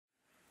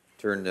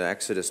Turn to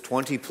Exodus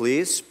 20,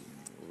 please.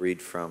 We'll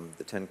read from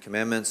the Ten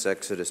Commandments,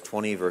 Exodus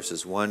 20,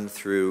 verses 1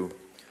 through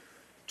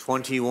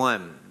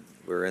 21.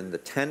 We're in the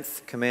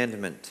 10th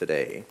commandment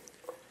today.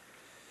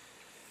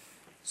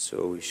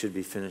 So we should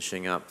be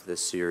finishing up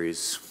this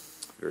series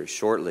very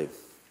shortly.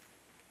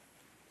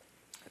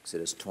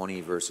 Exodus 20,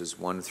 verses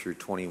 1 through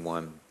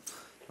 21.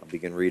 I'll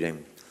begin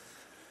reading.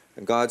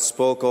 And God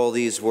spoke all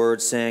these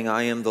words, saying,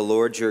 I am the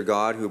Lord your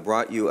God, who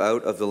brought you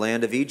out of the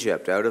land of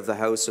Egypt, out of the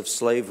house of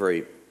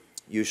slavery.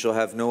 You shall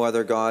have no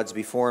other gods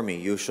before me.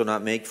 You shall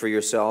not make for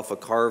yourself a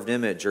carved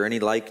image or any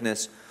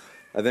likeness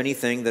of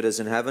anything that is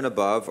in heaven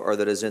above, or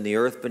that is in the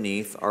earth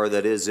beneath, or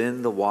that is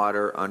in the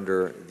water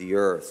under the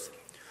earth.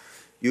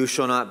 You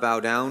shall not bow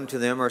down to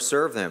them or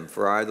serve them,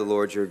 for I, the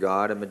Lord your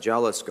God, am a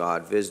jealous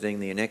God, visiting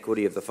the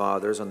iniquity of the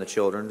fathers on the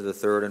children to the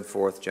third and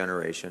fourth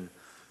generation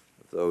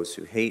of those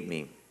who hate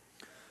me,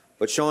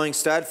 but showing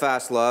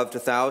steadfast love to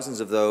thousands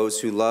of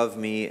those who love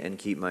me and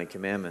keep my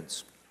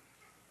commandments.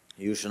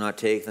 You shall not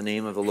take the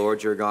name of the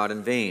Lord your God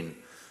in vain,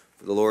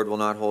 for the Lord will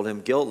not hold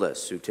him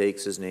guiltless who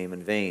takes his name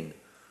in vain.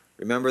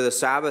 Remember the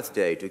Sabbath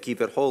day to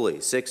keep it holy.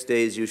 6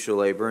 days you shall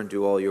labor and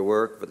do all your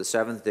work, but the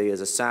seventh day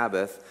is a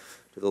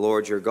Sabbath to the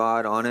Lord your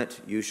God. On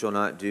it you shall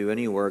not do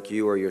any work,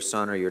 you or your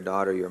son or your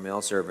daughter, your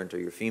male servant or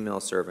your female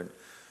servant,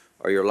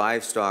 or your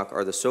livestock,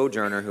 or the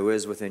sojourner who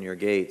is within your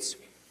gates.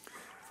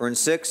 For in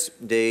 6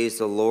 days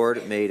the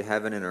Lord made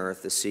heaven and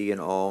earth, the sea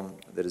and all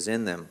that is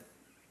in them,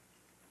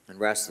 and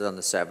rested on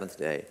the seventh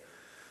day.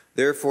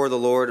 Therefore the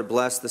Lord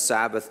blessed the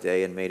Sabbath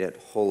day and made it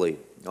holy.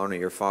 Honor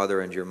your father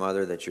and your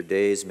mother, that your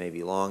days may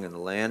be long in the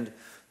land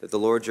that the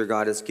Lord your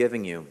God is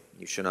giving you.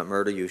 You shall not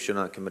murder, you shall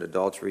not commit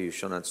adultery, you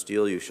shall not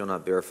steal, you shall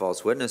not bear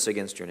false witness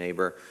against your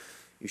neighbor.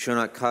 You shall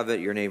not covet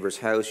your neighbor's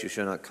house, you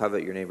shall not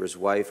covet your neighbor's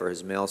wife, or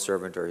his male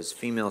servant, or his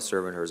female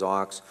servant, or his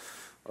ox,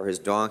 or his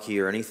donkey,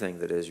 or anything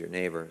that is your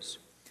neighbor's.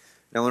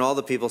 Now when all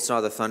the people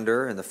saw the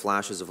thunder and the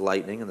flashes of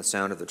lightning and the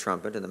sound of the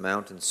trumpet and the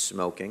mountains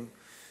smoking,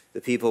 the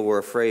people were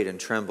afraid and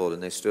trembled,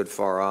 and they stood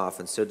far off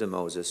and said to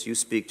Moses, You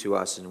speak to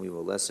us, and we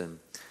will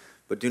listen.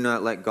 But do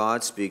not let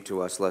God speak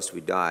to us, lest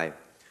we die.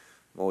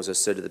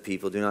 Moses said to the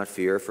people, Do not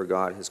fear, for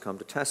God has come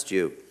to test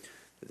you,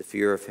 that the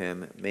fear of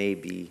him may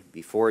be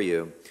before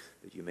you,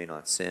 that you may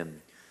not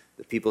sin.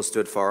 The people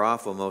stood far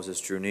off while Moses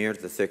drew near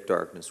to the thick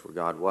darkness where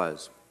God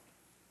was.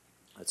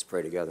 Let's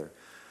pray together.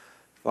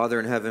 Father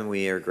in heaven,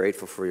 we are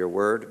grateful for your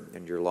word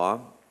and your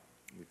law.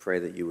 We pray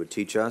that you would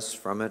teach us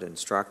from it,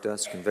 instruct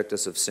us, convict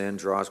us of sin,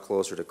 draw us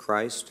closer to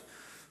Christ.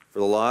 For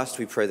the lost,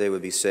 we pray they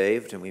would be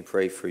saved, and we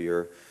pray for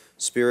your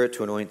Spirit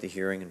to anoint the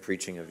hearing and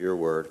preaching of your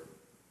word.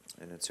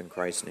 And it's in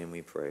Christ's name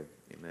we pray.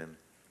 Amen.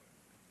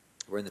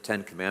 We're in the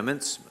Ten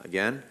Commandments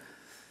again,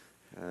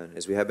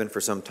 as we have been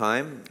for some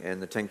time.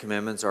 And the Ten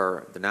Commandments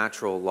are the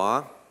natural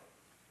law,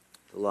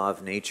 the law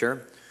of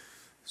nature.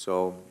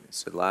 So I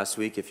said last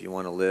week, if you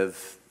want to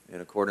live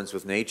in accordance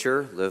with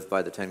nature, live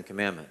by the Ten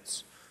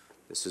Commandments.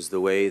 This is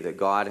the way that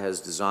God has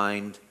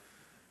designed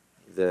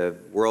the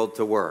world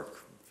to work.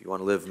 If you want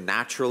to live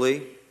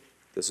naturally,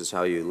 this is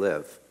how you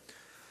live.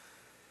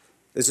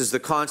 This is the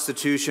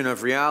constitution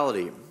of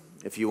reality.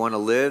 If you want to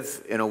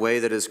live in a way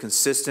that is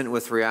consistent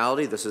with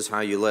reality, this is how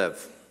you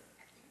live.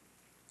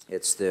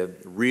 It's the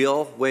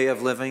real way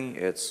of living.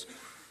 It's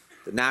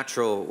the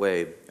natural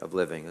way of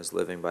living, is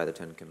living by the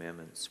Ten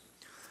Commandments.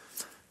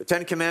 The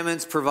Ten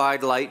Commandments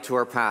provide light to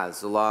our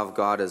paths. The law of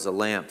God is a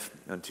lamp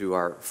unto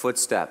our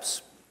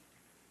footsteps.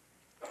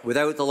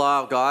 Without the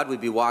law of God,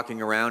 we'd be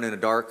walking around in a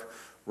dark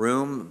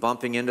room,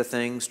 bumping into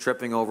things,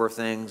 tripping over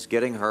things,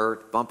 getting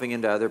hurt, bumping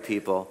into other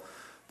people.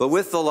 But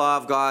with the law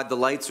of God, the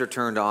lights are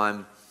turned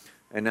on,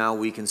 and now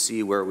we can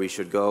see where we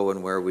should go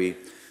and where we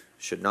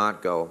should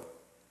not go.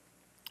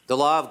 The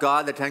law of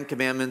God, the Ten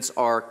Commandments,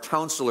 are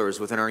counselors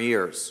within our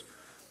ears.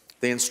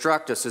 They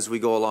instruct us as we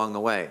go along the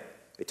way.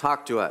 They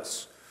talk to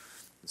us.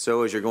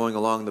 So as you're going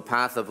along the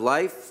path of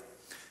life,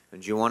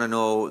 and you want to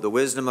know the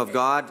wisdom of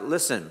God,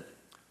 listen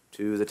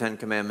to the Ten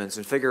Commandments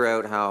and figure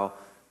out how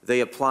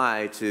they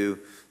apply to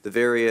the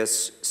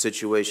various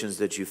situations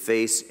that you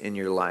face in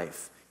your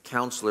life.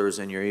 Counselors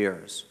in your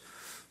ears.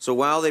 So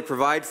while they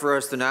provide for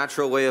us the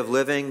natural way of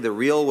living, the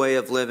real way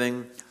of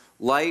living,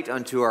 light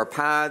unto our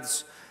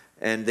paths,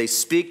 and they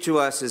speak to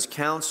us as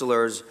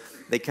counselors,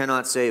 they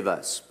cannot save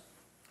us.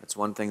 That's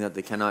one thing that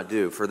they cannot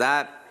do. For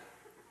that,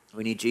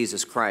 we need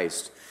Jesus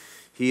Christ.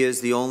 He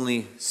is the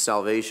only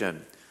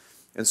salvation.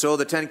 And so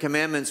the Ten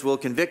Commandments will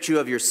convict you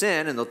of your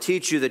sin, and they'll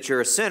teach you that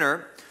you're a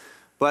sinner,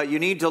 but you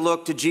need to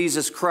look to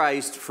Jesus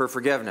Christ for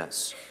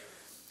forgiveness.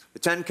 The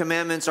Ten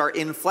Commandments are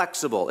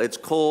inflexible. It's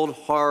cold,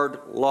 hard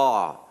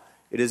law.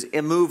 It is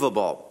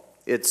immovable.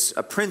 It's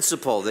a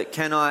principle that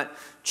cannot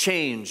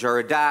change or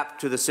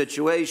adapt to the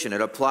situation.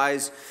 It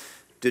applies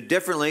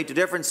differently to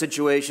different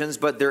situations,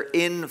 but they're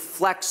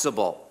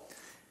inflexible.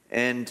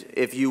 And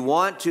if you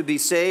want to be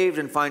saved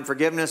and find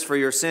forgiveness for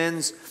your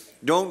sins,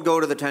 don't go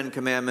to the Ten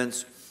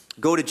Commandments.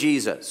 Go to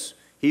Jesus.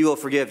 He will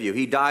forgive you.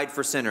 He died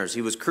for sinners.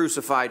 He was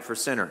crucified for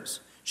sinners.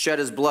 Shed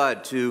his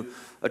blood to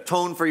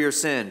atone for your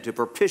sin, to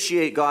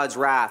propitiate God's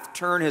wrath,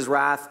 turn his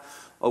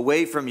wrath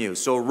away from you.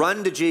 So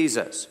run to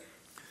Jesus.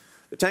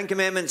 The Ten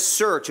Commandments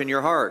search in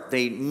your heart.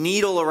 They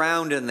needle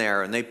around in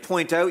there and they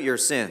point out your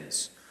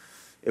sins.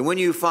 And when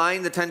you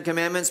find the Ten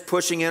Commandments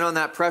pushing in on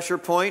that pressure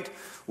point,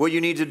 what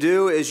you need to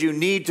do is you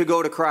need to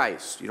go to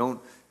Christ. You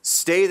don't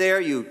stay there,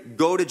 you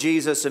go to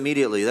Jesus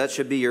immediately. That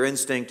should be your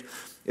instinct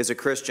as a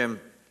Christian,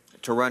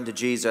 to run to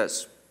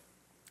Jesus.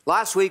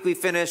 Last week we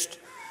finished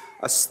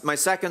my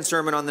second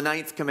sermon on the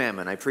 9th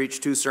commandment. I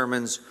preached 2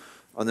 sermons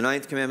on the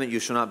 9th commandment, you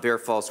shall not bear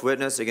false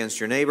witness against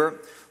your neighbor.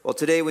 Well,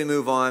 today we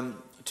move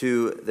on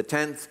to the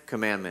 10th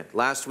commandment.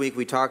 Last week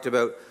we talked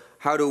about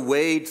how to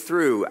wade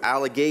through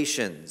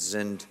allegations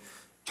and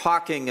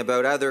talking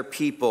about other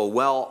people,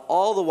 well,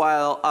 all the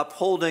while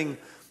upholding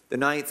the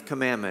 9th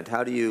commandment.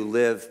 How do you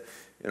live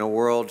in a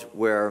world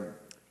where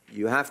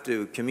you have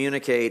to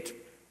communicate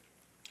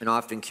and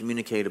often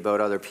communicate about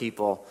other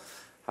people?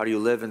 How do you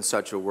live in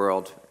such a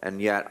world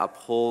and yet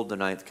uphold the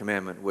 9th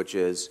commandment, which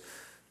is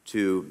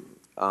to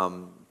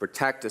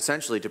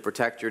essentially to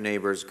protect your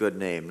neighbor's good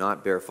name,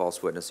 not bear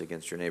false witness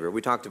against your neighbor.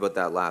 We talked about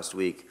that last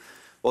week.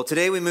 Well,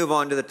 today we move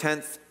on to the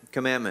 10th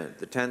commandment.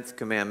 The 10th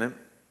commandment,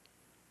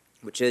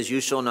 which is, you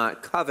shall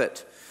not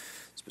covet.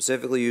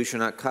 Specifically, you shall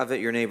not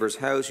covet your neighbor's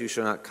house, you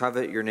shall not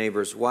covet your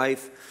neighbor's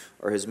wife,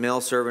 or his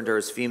male servant, or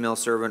his female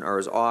servant, or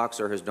his ox,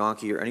 or his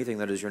donkey, or anything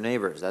that is your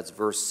neighbor's. That's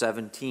verse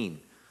 17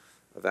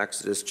 of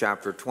Exodus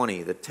chapter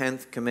 20, the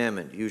 10th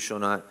commandment, you shall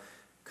not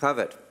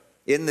covet.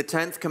 In the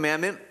 10th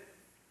commandment,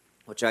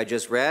 which I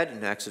just read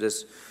in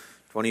Exodus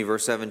 20,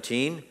 verse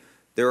 17,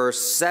 there are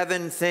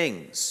 7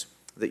 things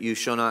that you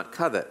shall not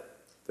covet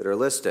that are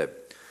listed.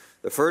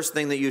 The first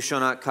thing that you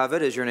shall not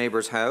covet is your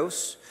neighbor's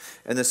house.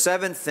 And the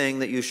 7th thing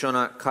that you shall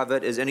not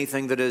covet is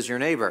anything that is your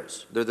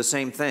neighbor's. They're the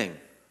same thing.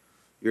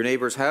 Your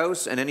neighbor's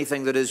house and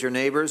anything that is your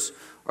neighbor's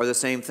are the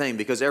same thing,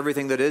 because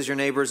everything that is your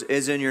neighbor's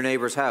is in your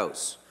neighbor's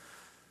house.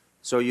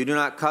 So you do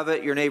not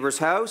covet your neighbor's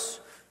house,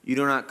 you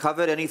do not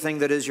covet anything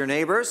that is your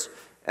neighbor's,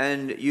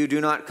 and you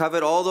do not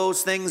covet all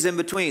those things in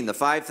between, the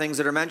 5 things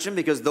that are mentioned,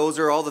 because those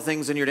are all the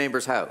things in your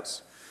neighbor's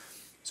house.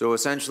 So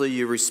essentially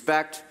you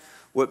respect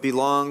what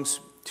belongs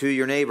to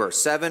your neighbor.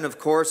 7, of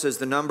course, is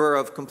the number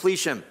of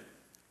completion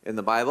in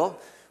the Bible.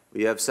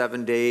 We have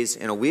 7 days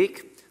in a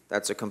week.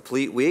 That's a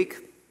complete week.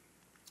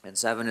 And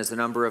 7 is the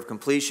number of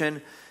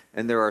completion.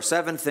 And there are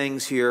 7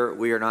 things here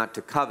we are not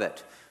to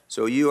covet.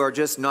 So you are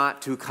just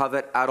not to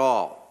covet at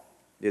all.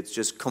 It's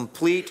just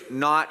complete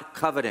not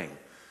coveting.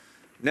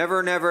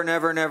 Never, never,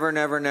 never, never,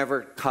 never,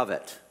 never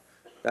covet.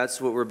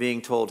 That's what we're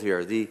being told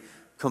here. The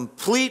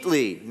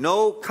completely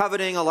no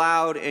coveting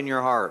allowed in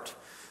your heart.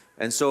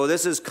 And so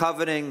this is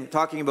coveting,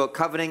 talking about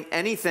coveting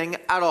anything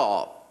at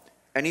all.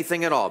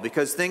 Anything at all.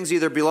 Because things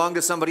either belong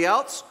to somebody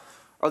else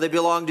or they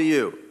belong to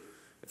you.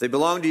 If they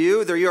belong to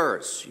you, they're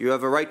yours. You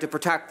have a right to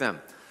protect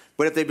them.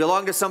 But if they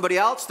belong to somebody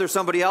else, they're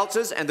somebody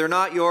else's and they're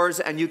not yours,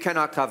 and you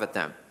cannot covet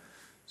them.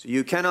 So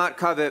you cannot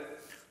covet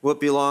what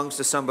belongs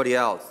to somebody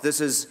else.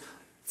 This is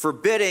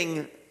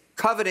forbidding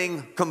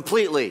coveting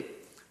completely.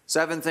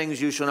 7 things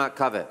you shall not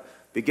covet,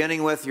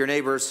 beginning with your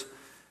neighbor's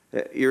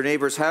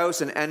house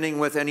and ending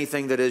with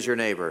anything that is your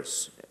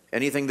neighbor's.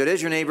 Anything that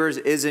is your neighbor's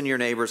is in your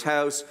neighbor's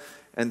house,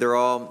 and they're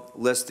all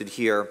listed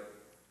here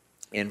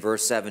in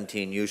verse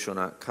 17, you shall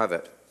not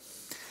covet.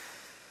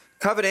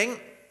 Coveting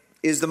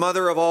is the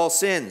mother of all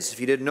sins. If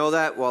you didn't know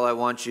that, well, I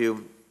want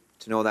you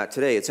to know that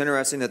today. It's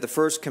interesting that the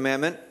first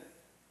commandment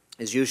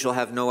is you shall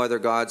have no other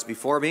gods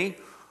before me,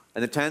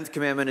 and the 10th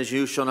commandment is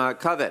you shall not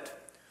covet.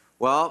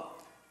 Well,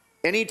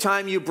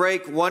 anytime you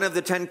break one of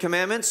the 10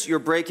 commandments, you're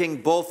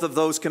breaking both of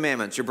those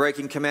commandments. You're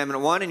breaking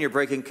commandment 1 and you're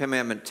breaking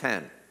commandment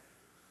 10.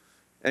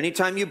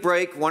 Anytime you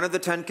break one of the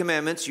 10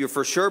 commandments, you're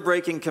for sure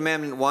breaking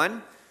commandment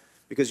 1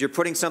 because you're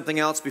putting something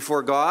else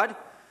before God,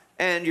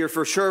 and you're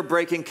for sure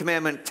breaking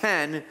commandment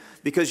 10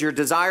 because you're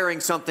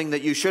desiring something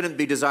that you shouldn't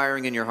be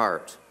desiring in your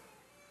heart.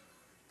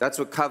 That's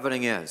what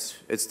coveting is.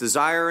 It's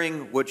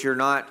desiring what you're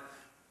not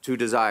to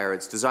desire.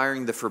 It's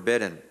desiring the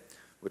forbidden,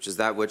 which is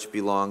that which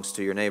belongs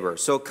to your neighbor.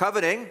 So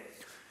coveting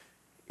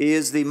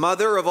is the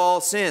mother of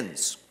all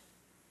sins.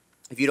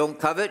 If you don't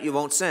covet, you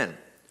won't sin.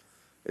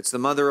 It's the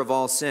mother of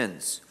all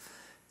sins.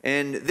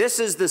 And this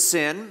is the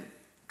sin,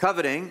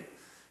 coveting,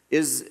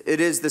 it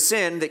is the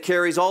sin that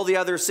carries all the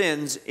other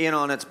sins in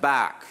on its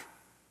back.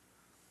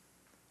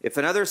 If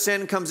another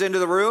sin comes into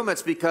the room,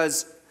 it's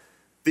because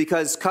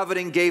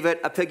coveting gave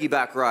it a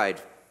piggyback ride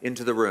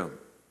into the room.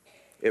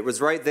 It was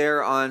right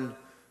there on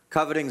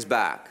coveting's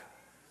back.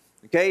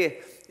 Okay,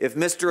 if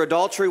Mr.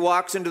 Adultery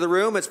walks into the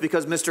room, it's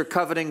because Mr.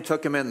 Coveting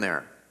took him in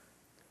there.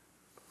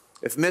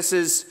 If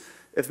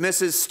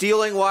Mrs.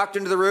 Stealing walked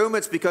into the room,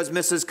 it's because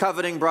Mrs.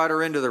 Coveting brought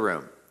her into the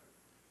room.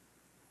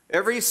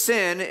 Every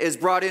sin is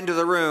brought into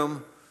the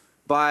room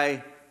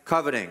by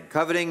coveting.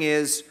 Coveting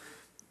is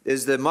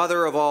the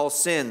mother of all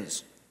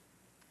sins.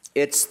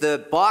 It's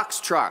the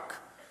box truck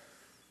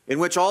in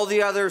which all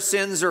the other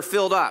sins are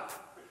filled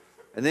up,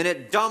 and then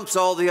it dumps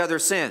all the other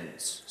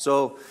sins.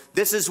 So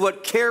this is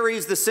what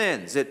carries the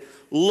sins. It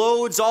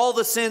loads all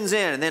the sins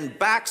in and then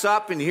backs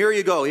up, and here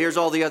you go. Here's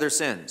all the other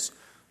sins.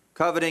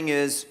 Coveting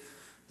is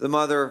the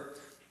mother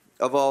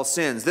of all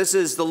sins. This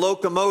is the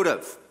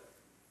locomotive.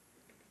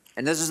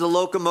 And this is the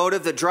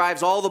locomotive that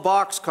drives all the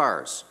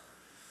boxcars.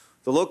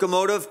 The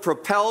locomotive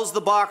propels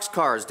the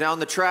boxcars down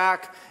the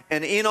track,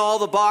 and in all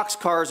the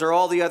boxcars are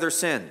all the other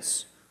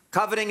sins.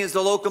 Coveting is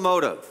the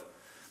locomotive.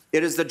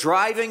 It is the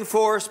driving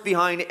force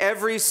behind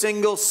every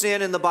single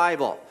sin in the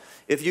Bible.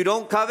 If you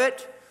don't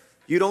covet,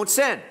 you don't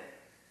sin.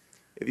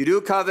 If you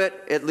do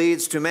covet, it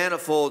leads to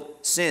manifold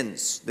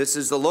sins. This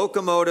is the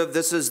locomotive.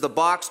 This is the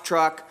box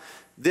truck.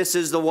 This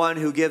is the one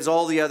who gives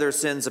all the other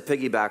sins a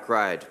piggyback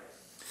ride.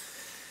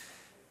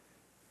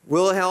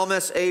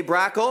 Wilhelmus A.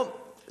 Brackel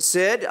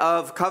said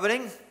of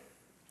coveting,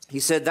 he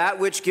said, that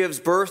which gives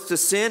birth to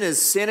sin is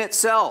sin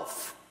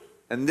itself.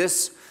 And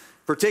this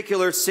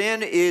particular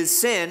sin is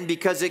sin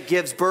because it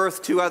gives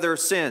birth to other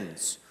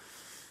sins.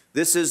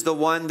 This is the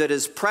one that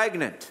is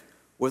pregnant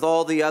with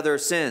all the other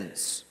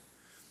sins.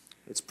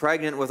 It's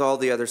pregnant with all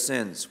the other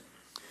sins.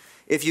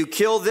 If you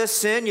kill this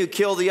sin, you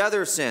kill the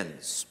other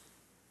sins.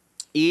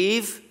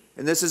 Eve,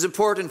 and this is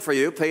important for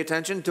you, pay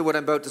attention to what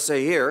I'm about to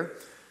say here.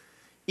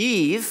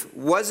 Eve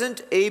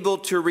wasn't able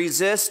to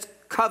resist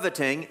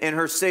coveting in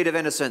her state of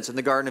innocence in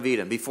the Garden of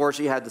Eden before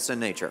she had the sin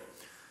nature.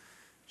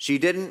 She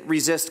didn't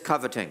resist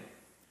coveting.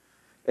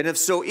 And if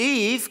so,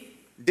 Eve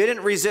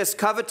didn't resist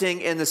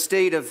coveting in the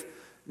state of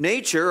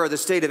nature or the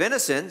state of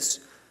innocence,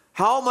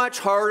 how much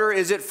harder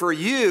is it for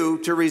you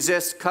to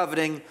resist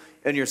coveting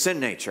in your sin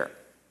nature?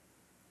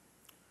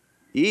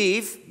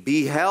 Eve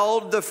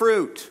beheld the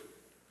fruit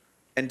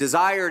and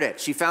desired it.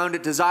 She found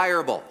it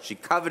desirable. She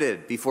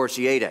coveted before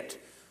she ate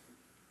it.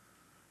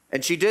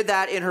 And she did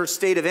that in her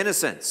state of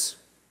innocence.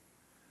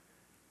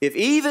 If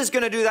Eve is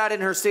going to do that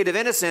in her state of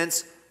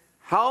innocence,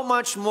 how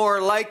much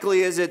more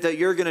likely is it that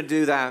you're going to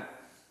do that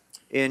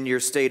in your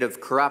state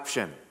of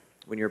corruption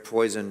when you're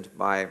poisoned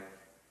by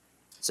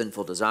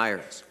sinful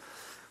desires?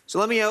 So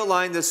let me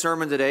outline this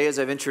sermon today as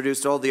I've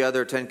introduced all the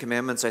other 10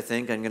 commandments. I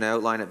think I'm going to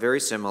outline it very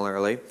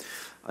similarly.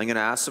 I'm going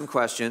to ask some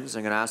questions.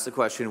 I'm going to ask the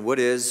question, what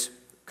is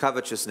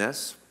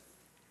covetousness?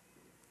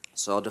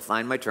 So I'll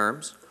define my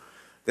terms.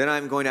 Then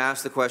I'm going to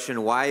ask the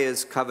question, why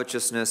is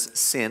covetousness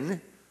sin?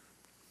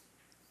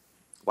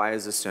 Why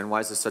is this sin?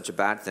 Why is this such a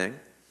bad thing?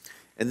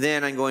 And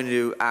then I'm going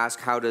to ask,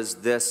 how does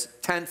this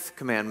 10th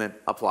commandment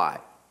apply?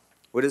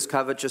 What is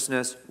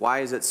covetousness? Why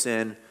is it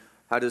sin?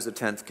 How does the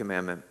 10th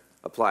commandment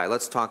apply?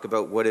 Let's talk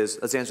about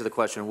let's answer the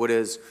question, what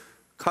is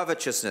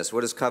covetousness?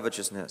 What is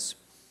covetousness?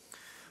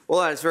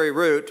 Well, at its very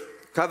root,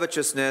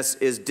 covetousness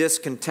is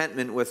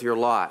discontentment with your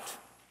lot.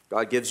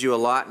 God gives you a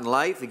lot in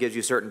life. He gives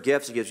you certain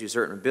gifts. He gives you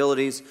certain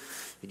abilities.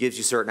 He gives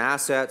you certain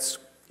assets.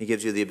 He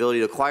gives you the ability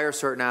to acquire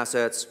certain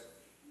assets.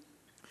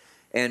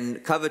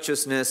 And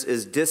covetousness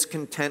is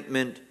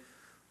discontentment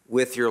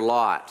with your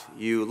lot.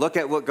 You look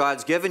at what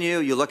God's given you.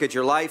 You look at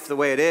your life the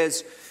way it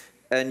is.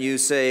 And you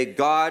say,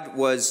 God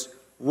was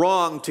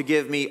wrong to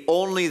give me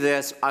only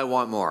this. I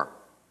want more.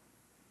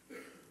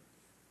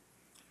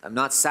 I'm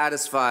not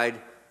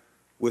satisfied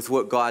with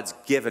what God's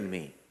given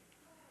me.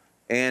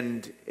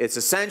 And it's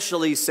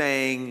essentially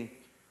saying,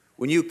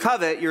 when you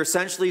covet, you're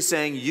essentially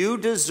saying you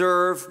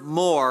deserve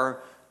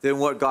more than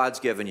what God's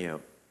given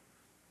you.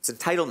 It's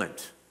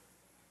entitlement.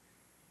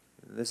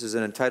 This is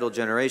an entitled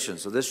generation,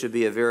 so this should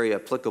be a very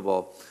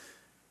applicable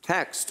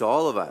text to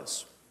all of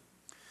us.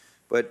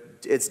 But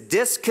it's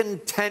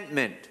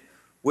discontentment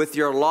with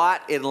your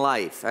lot in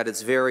life at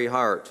its very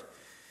heart.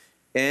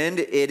 And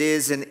it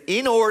is an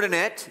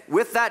inordinate,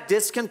 with that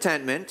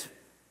discontentment,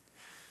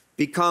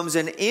 becomes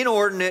an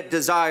inordinate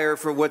desire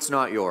for what's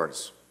not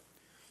yours.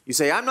 You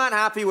say, I'm not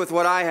happy with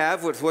what I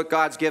have, with what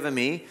God's given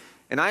me,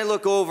 and I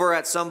look over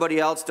at somebody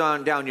else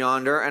down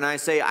yonder, and I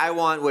say, I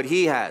want what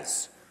he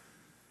has.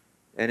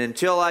 And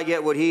until I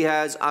get what he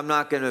has, I'm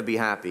not going to be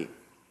happy.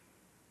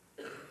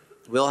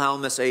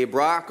 Wilhelmus A.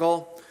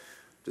 Brackel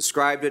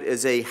described it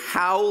as a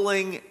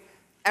howling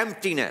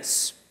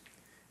emptiness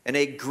and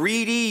a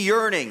greedy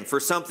yearning for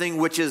something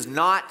which is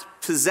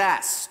not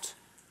possessed.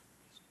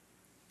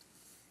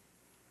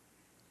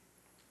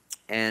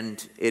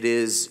 And it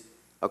is,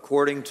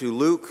 according to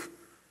Luke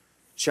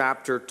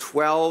chapter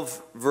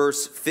 12,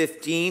 verse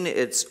 15,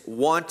 it's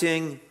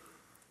wanting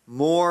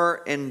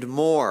more and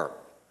more.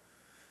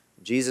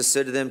 Jesus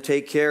said to them,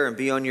 take care and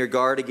be on your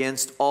guard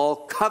against all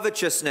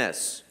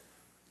covetousness,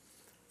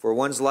 for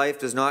one's life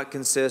does not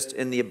consist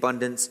in the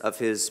abundance of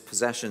his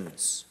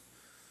possessions.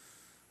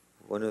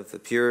 One of the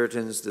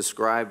Puritans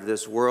described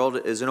this world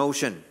as an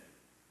ocean,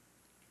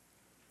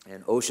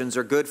 and oceans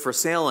are good for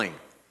sailing,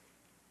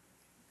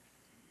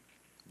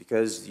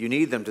 because you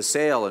need them to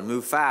sail and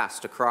move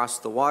fast across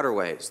the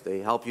waterways.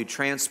 They help you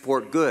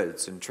transport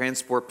goods and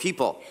transport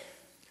people.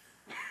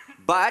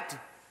 But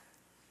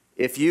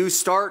if you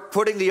start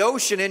putting the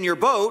ocean in your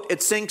boat,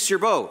 it sinks your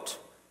boat.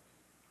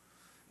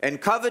 And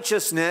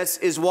covetousness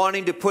is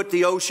wanting to put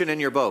the ocean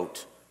in your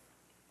boat.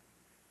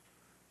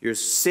 You're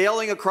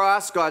sailing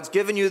across. God's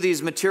given you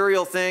these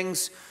material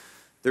things.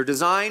 They're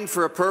designed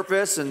for a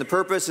purpose, and the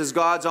purpose is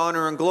God's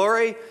honor and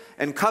glory.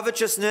 And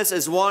covetousness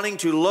is wanting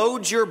to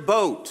load your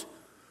boat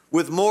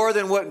with more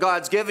than what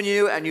God's given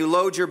you, and you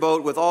load your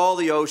boat with all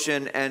the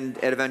ocean, and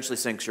it eventually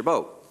sinks your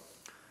boat.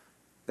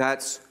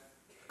 That's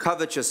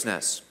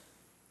covetousness.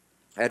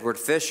 Edward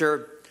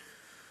Fisher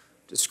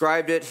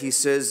described it. He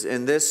says,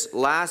 in this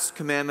last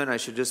commandment, I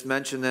should just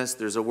mention this,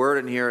 there's a word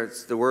in here,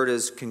 the word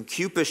is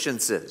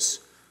concupiscences.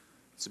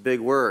 It's a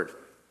big word.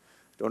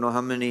 Don't know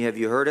how many have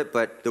you heard it,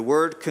 but the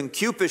word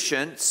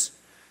concupiscence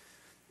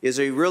is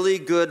a really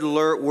good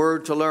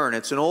word to learn.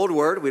 It's an old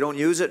word. We don't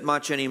use it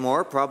much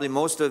anymore. Probably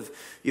most of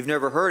you've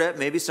never heard it.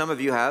 Maybe some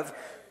of you have.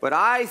 But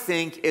I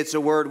think it's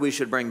a word we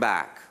should bring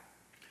back,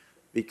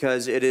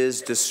 because it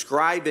is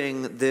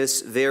describing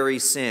this very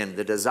sin,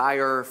 the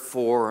desire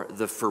for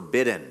the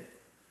forbidden.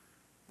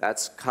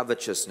 That's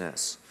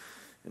covetousness.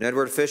 And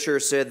Edward Fisher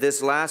said,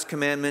 this last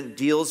commandment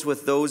deals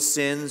with those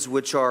sins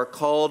which are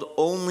called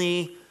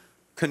only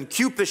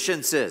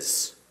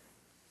concupiscences.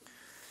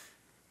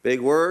 Big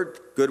word,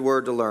 good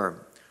word to learn.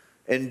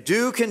 And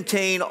do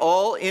contain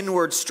all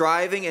inward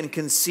striving and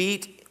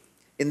conceit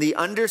in the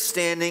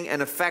understanding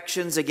and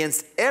affections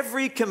against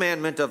every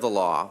commandment of the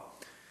law,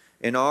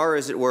 and are,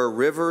 as it were,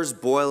 rivers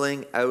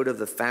boiling out of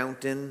the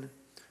fountain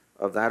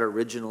of that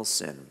original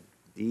sin.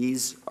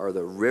 These are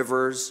the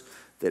rivers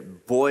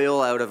that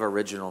boil out of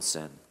original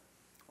sin.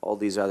 All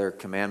these other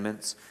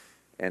commandments.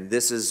 And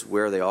this is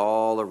where they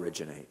all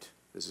originate.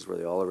 This is where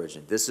they all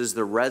originate. This is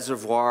the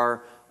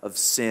reservoir of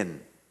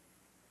sin.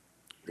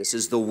 This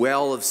is the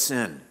well of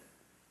sin.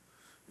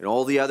 And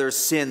all the other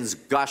sins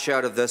gush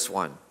out of this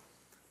one.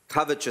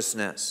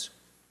 Covetousness.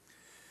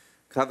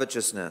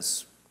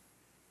 Covetousness.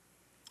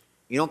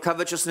 You know what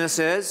covetousness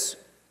is?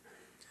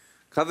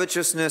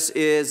 Covetousness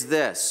is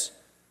this.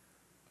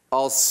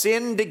 I'll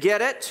sin to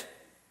get it,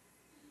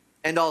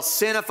 and I'll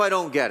sin if I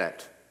don't get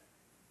it.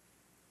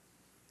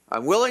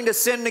 I'm willing to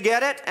sin to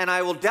get it, and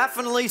I will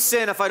definitely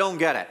sin if I don't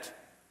get it.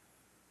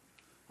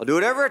 I'll do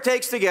whatever it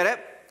takes to get it,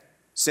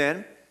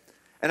 sin,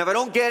 and if I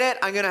don't get it,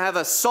 I'm going to have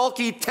a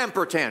sulky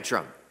temper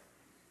tantrum.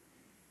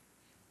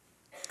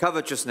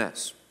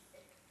 Covetousness.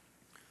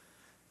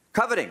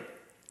 Coveting.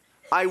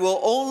 I will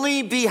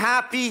only be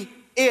happy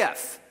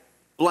if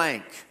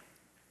blank.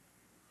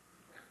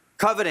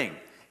 Coveting.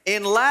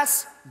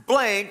 Unless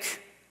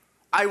blank,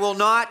 I will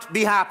not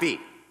be happy.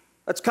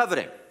 That's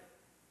coveting.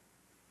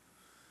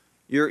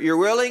 You're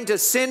willing to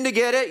sin to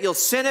get it. You'll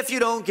sin if you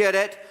don't get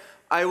it.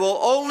 I will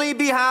only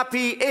be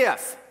happy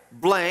if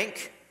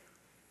blank,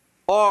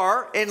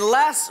 or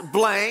unless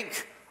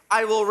blank,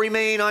 I will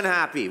remain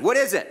unhappy. What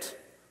is it?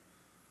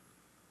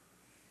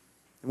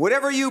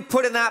 Whatever you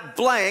put in that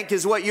blank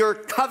is what you're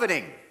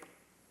coveting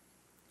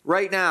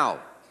right now.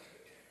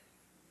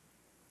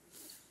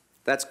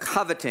 That's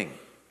coveting.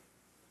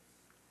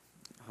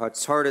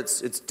 It's hard.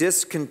 It's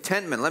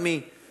discontentment. Let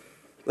me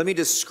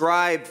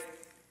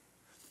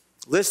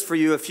list for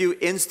you a few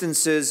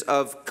instances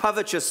of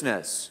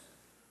covetousness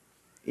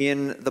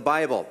in the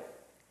Bible.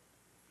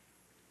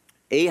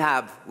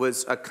 Ahab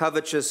was a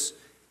covetous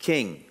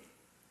king.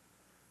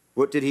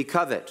 What did he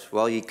covet?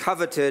 Well, he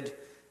coveted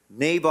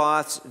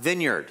Naboth's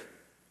vineyard.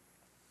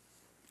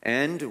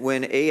 And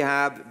when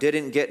Ahab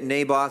didn't get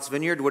Naboth's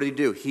vineyard, what did he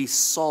do? He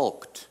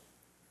sulked.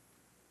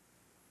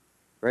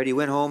 Right? He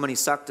went home and he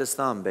sucked his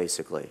thumb,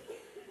 basically.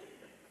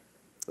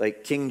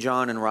 Like King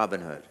John and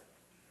Robin Hood,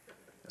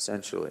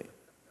 essentially.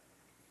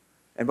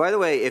 And by the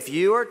way, if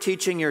you are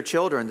teaching your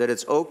children that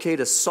it's okay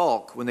to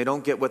sulk when they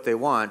don't get what they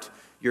want,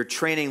 you're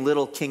training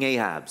little King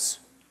Ahabs.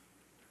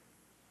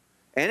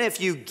 And if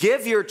you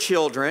give your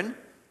children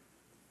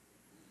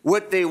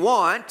what they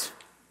want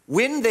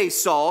when they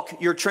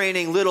sulk, you're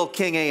training little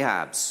King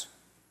Ahabs.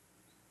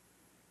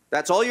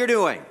 That's all you're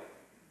doing.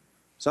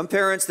 Some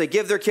parents, they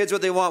give their kids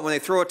what they want when they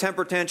throw a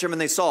temper tantrum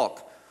and they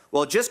sulk.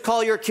 Well, just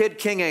call your kid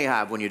King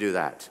Ahab when you do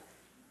that.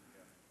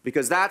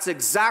 Because that's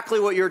exactly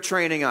what you're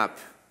training up.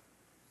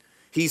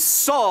 He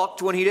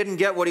sulked when he didn't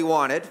get what he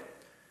wanted.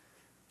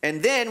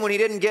 And then when he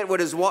didn't get what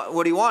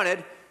he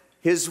wanted,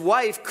 his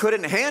wife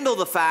couldn't handle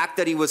the fact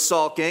that he was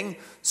sulking.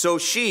 So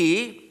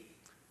she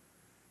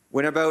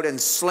went about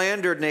and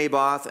slandered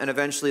Naboth, and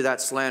eventually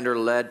that slander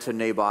led to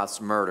Naboth's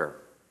murder.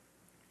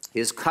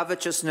 His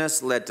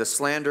covetousness led to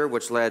slander,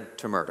 which led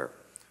to murder.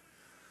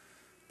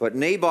 But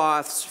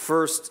Naboth's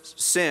first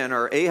sin,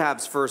 or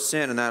Ahab's first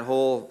sin in that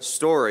whole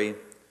story,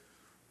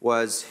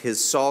 was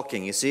his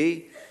sulking. You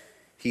see,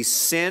 he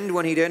sinned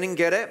when he didn't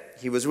get it.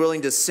 He was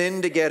willing to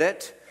sin to get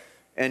it,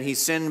 and he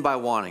sinned by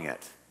wanting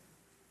it.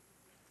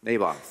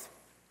 Naboth.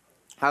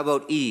 How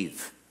about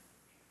Eve?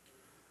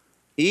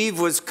 Eve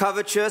was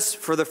covetous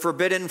for the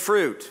forbidden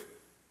fruit.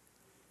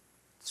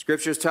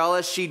 Scriptures tell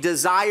us she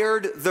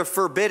desired the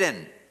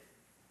forbidden.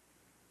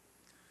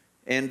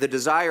 And the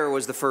desire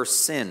was the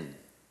first sin.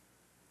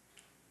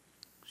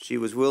 She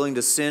was willing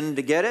to sin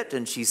to get it,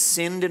 and she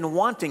sinned in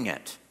wanting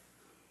it.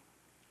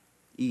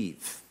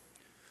 Eve.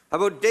 How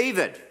about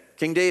David?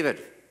 King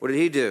David. What did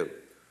he do?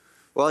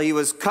 Well, he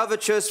was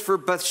covetous for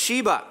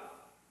Bathsheba.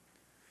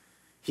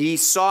 He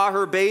saw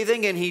her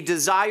bathing, and he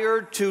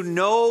desired to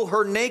know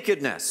her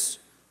nakedness.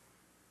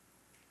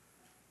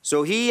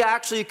 So he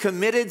actually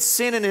committed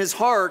sin in his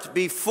heart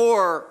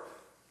before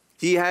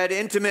He had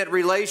intimate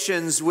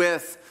relations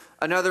with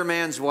another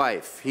man's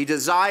wife. He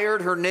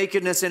desired her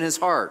nakedness in his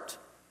heart.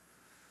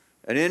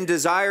 And in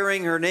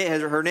desiring her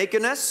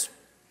nakedness,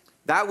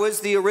 that was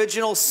the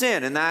original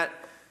sin in that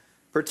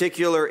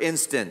particular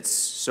instance.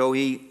 So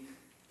he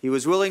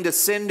was willing to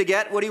sin to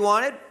get what he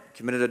wanted,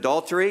 committed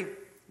adultery,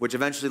 which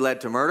eventually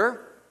led to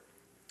murder,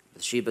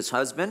 Bathsheba's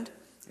husband,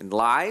 and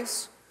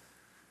lies.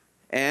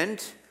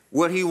 And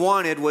what he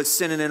wanted was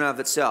sin in and of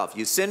itself.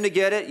 You sin to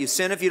get it, you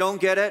sin if you don't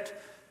get it,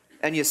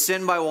 and you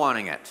sin by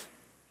wanting it.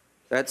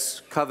 That's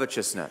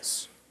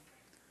covetousness.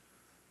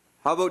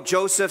 How about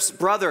Joseph's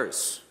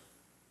brothers?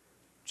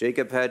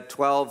 Jacob had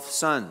 12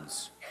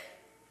 sons.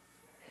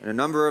 And a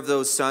number of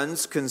those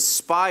sons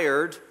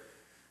conspired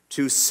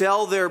to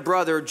sell their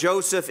brother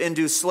Joseph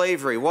into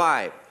slavery.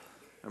 Why?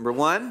 Number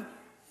one,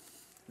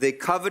 they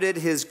coveted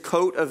his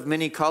coat of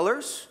many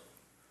colors,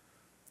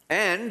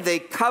 and they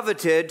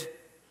coveted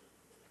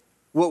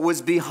what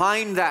was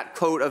behind that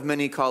coat of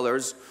many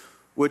colors,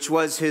 which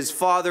was his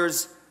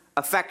father's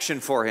affection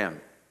for him.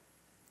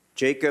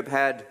 Jacob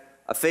had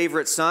a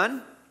favorite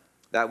son.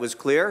 That was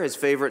clear. His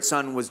favorite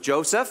son was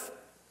Joseph.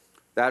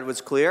 That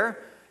was clear.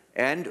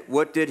 And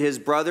what did his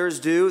brothers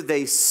do?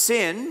 They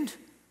sinned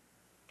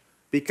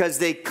because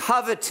they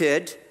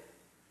coveted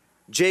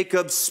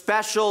Jacob's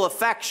special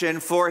affection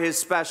for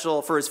his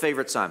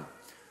favorite son,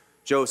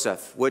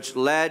 Joseph, which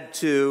led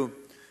to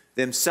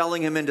them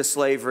selling him into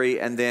slavery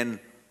and then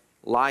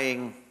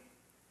lying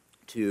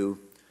to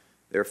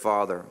their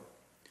father.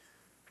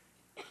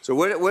 So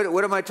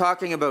what am I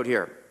talking about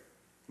here?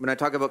 When I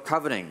talk about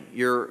coveting,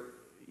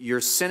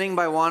 you're sinning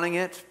by wanting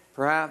it,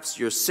 perhaps.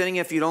 You're sinning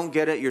if you don't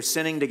get it. You're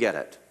sinning to get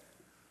it.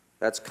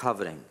 That's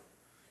coveting.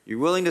 You're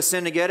willing to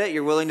sin to get it.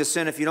 You're willing to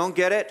sin if you don't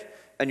get it.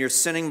 And you're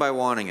sinning by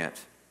wanting it.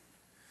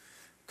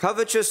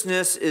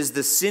 Covetousness is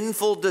the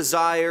sinful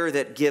desire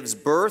that gives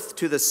birth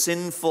to the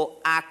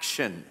sinful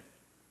action.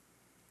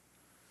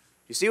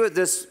 You see what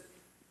this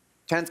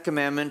 10th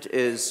commandment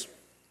is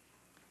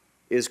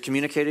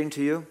communicating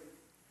to you?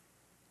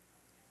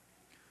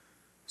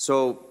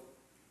 So,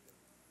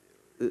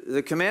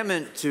 the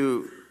commandment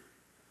to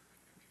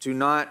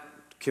not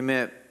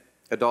commit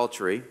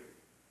adultery,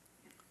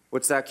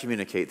 what's that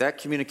communicate? That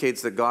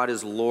communicates that God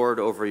is Lord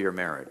over your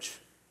marriage.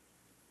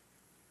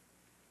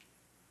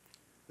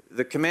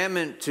 The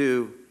commandment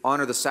to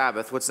honor the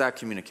Sabbath, what's that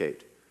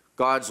communicate?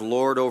 God's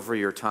Lord over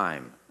your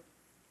time.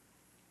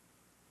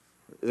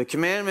 The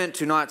commandment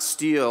to not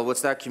steal,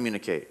 what's that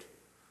communicate?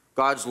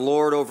 God's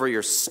Lord over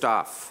your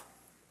stuff,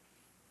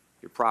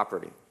 your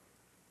property.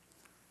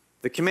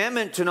 The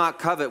commandment to not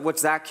covet,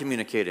 what's that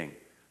communicating?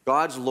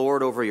 God's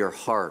Lord over your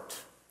heart.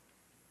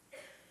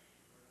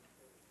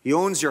 He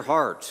owns your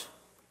heart.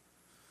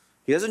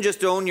 He doesn't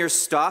just own your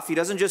stuff. He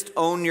doesn't just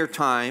own your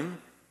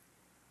time.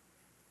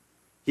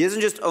 He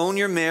doesn't just own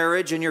your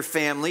marriage and your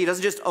family. He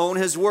doesn't just own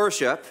his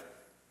worship.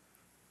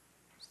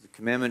 The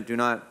commandment, do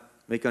not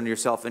make unto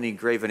yourself any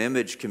graven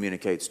image,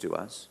 communicates to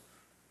us.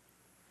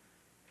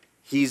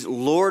 He's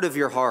Lord of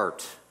your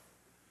heart.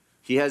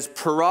 He has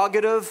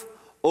prerogative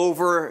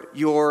over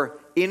your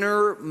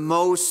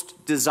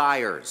innermost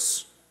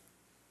desires.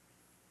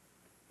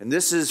 And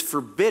this is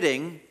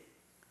forbidding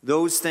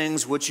those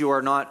things which you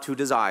are not to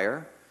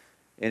desire,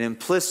 and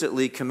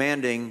implicitly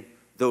commanding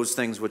those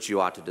things which you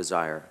ought to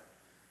desire.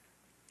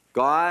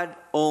 God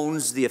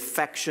owns the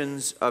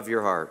affections of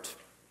your heart.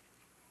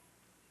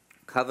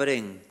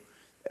 Coveting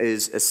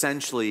is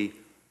essentially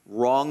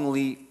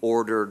wrongly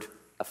ordered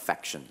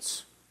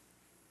affections.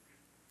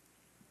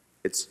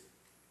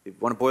 You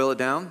want to boil it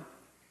down?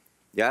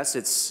 Yes,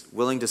 it's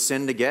willing to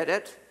sin to get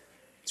it.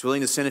 It's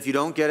willing to sin if you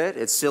don't get it.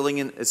 It's sinning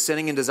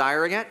and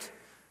desiring it.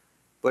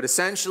 But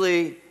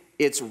essentially,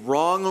 it's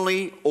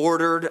wrongly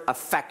ordered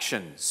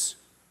affections.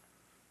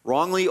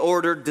 Wrongly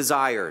ordered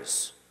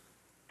desires.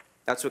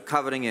 That's what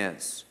coveting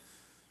is.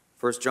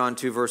 1 John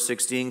 2 verse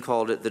 16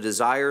 called it the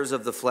desires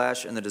of the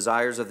flesh and the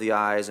desires of the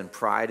eyes and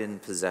pride in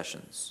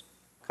possessions.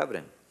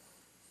 Coveting.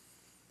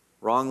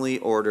 Wrongly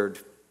ordered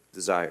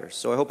desires.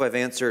 So I hope I've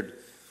answered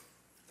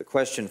the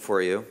question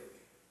for you.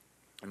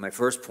 And my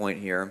first point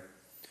here,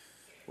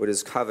 what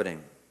is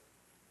coveting?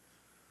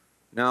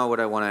 Now what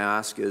I want to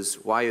ask is,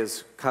 why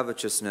is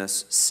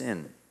covetousness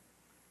sin?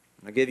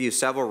 I'll give you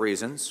several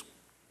reasons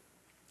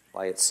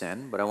why it's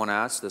sin, but I want to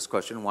ask this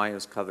question, why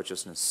is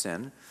covetousness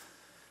sin?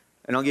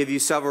 And I'll give you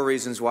several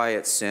reasons why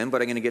it's sin,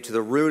 but I'm going to get to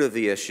the root of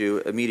the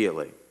issue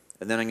immediately.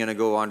 And then I'm going to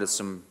go on to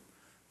some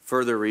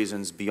further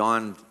reasons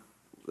beyond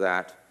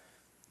that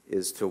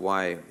as to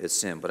why it's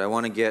sin. But I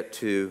want to get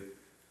to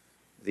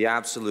the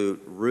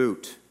absolute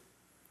root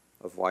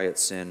of why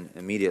it's sin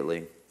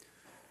immediately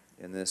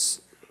in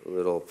this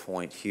little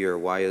point here.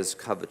 Why is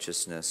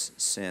covetousness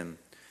sin?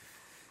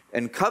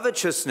 And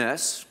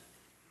covetousness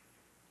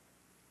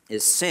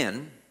is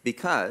sin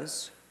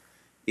because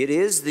it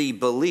is the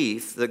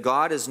belief that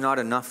God is not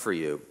enough for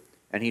you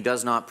and he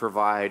does not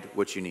provide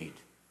what you need.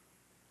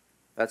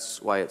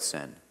 That's why it's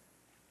sin.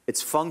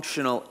 It's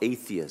functional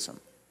atheism.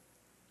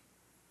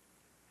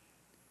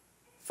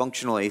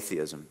 Functional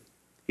atheism.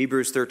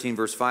 Hebrews 13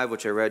 verse 5,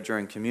 which I read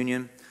during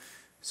communion,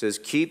 says,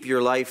 keep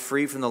your life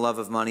free from the love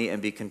of money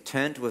and be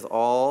content with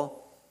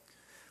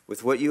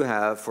what you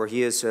have, for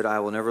he has said, I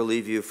will never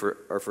leave you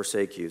or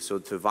forsake you. So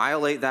to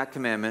violate that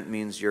commandment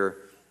means you're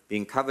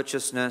being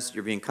covetous,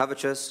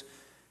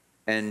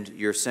 and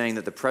you're saying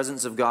that the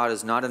presence of God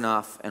is not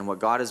enough, and what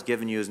God has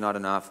given you is not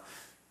enough.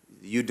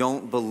 You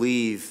don't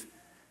believe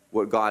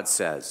what God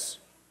says,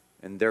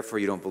 and therefore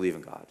you don't believe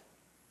in God.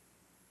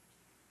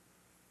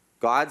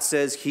 God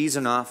says he's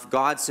enough.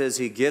 God says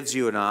he gives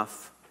you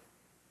enough.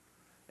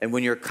 And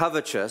when you're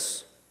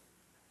covetous,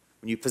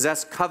 when you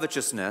possess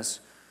covetousness,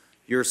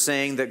 you're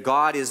saying that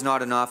God is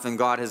not enough and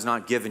God has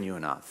not given you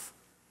enough.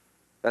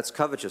 That's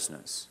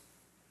covetousness.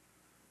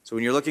 So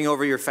when you're looking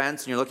over your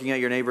fence and you're looking at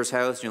your neighbor's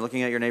house and you're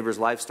looking at your neighbor's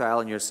lifestyle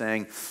and you're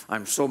saying,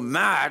 I'm so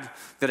mad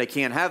that I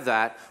can't have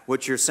that,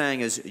 what you're saying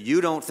is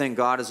you don't think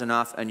God is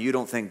enough and you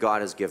don't think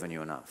God has given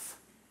you enough.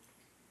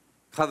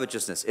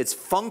 Covetousness. It's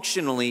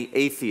functionally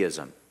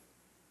atheism.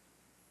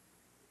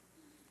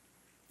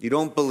 You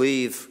don't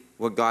believe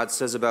what God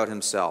says about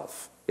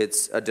himself.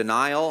 It's a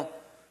denial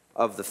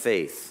of the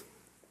faith.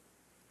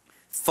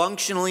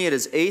 Functionally, it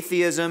is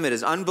atheism, it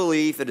is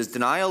unbelief, it is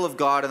denial of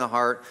God in the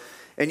heart.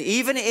 And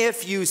even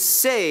if you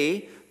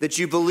say that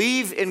you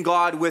believe in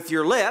God with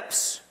your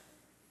lips,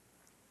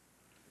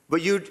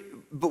 but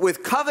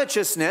with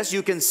covetousness,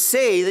 you can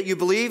say that you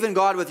believe in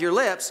God with your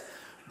lips,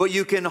 but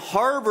you can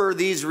harbor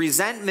these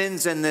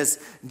resentments and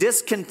this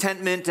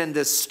discontentment and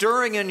this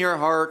stirring in your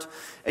heart,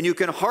 and you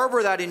can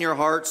harbor that in your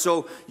heart,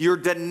 so you're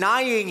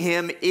denying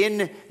him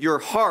in your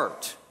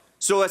heart.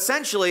 So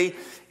essentially,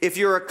 if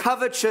you're a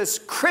covetous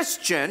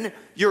Christian,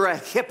 you're a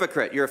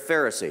hypocrite, you're a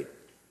Pharisee.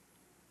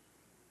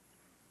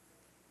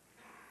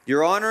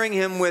 You're honoring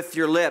him with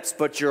your lips,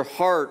 but your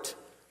heart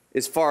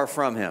is far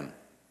from him.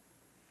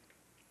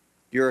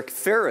 You're a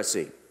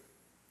Pharisee,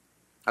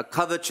 a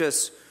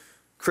covetous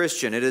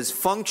Christian. It is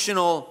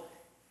functional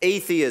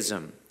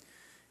atheism.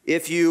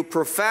 If you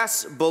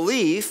profess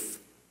belief,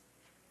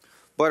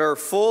 but are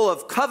full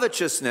of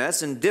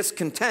covetousness and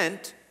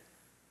discontent,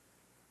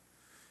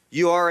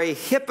 you are a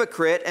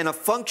hypocrite and a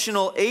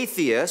functional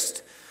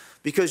atheist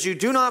because you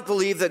do not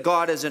believe that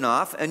God is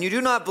enough, and you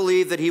do not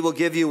believe that he will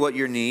give you what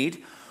you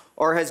need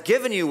or has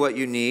given you what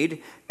you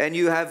need, and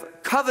you have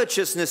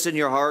covetousness in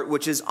your heart,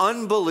 which is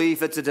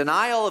unbelief. It's a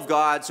denial of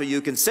God. So you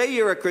can say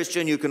you're a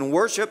Christian, you can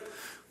worship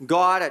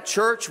God at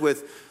church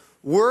with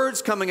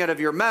words coming out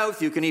of your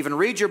mouth, you can even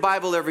read your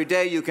Bible every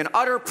day, you can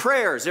utter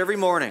prayers every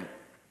morning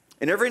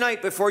and every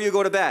night before you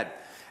go to bed,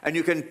 and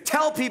you can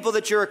tell people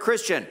that you're a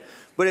Christian.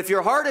 But if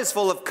your heart is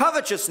full of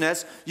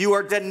covetousness, you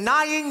are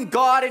denying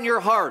God in your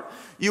heart.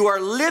 You are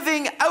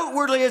living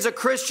outwardly as a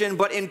Christian,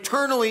 but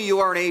internally you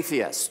are an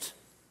atheist.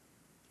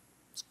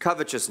 It's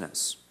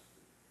covetousness.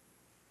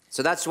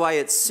 So that's why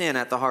it's sin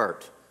at the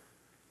heart.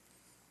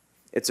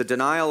 It's a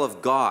denial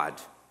of God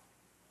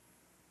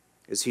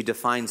as he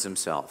defines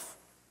himself.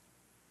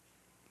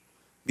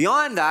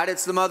 Beyond that,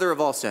 it's the mother of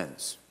all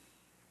sins.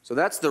 So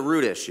that's the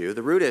root issue.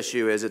 The root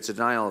issue is it's a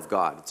denial of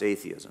God. It's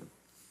atheism,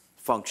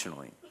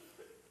 functionally.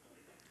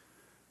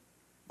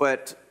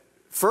 But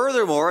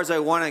furthermore, as I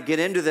want to get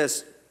into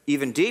this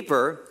even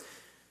deeper,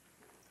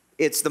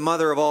 it's the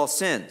mother of all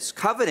sins.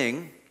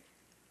 Coveting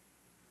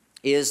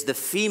is the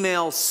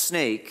female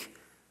snake,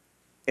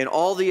 and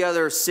all the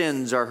other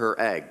sins are her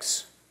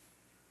eggs.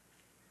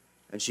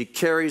 And she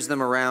carries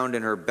them around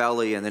in her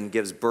belly and then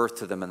gives birth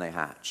to them and they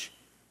hatch.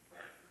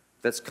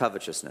 That's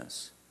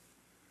covetousness.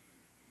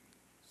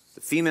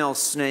 The female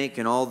snake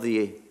and all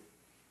the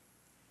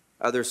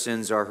other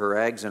sins are her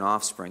eggs and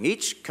offspring.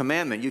 Each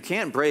commandment, you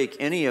can't break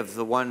any of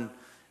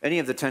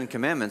the 10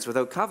 commandments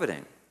without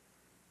coveting.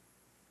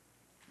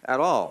 At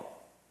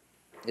all.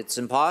 It's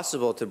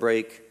impossible to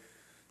break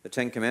the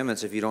 10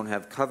 commandments if you don't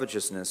have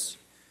covetousness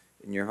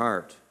in your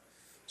heart.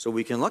 So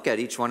we can look at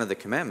each one of the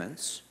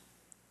commandments.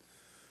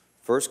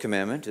 First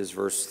commandment is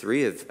verse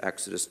 3 of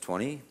Exodus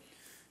 20.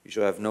 You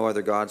shall have no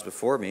other gods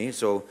before me.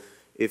 So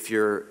if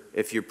you're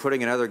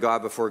putting another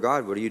god before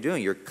God, what are you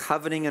doing? You're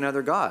coveting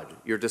another god.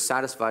 You're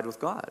dissatisfied with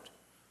God.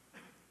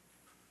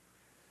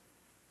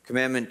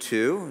 Commandment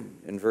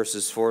 2 in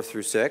verses 4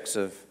 through 6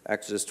 of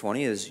Exodus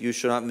 20 is you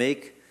shall not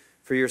make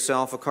for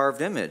yourself a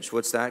carved image.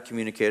 What's that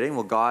communicating?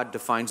 Well, God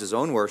defines his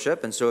own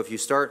worship, and so if you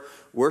start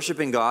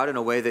worshiping God in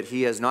a way that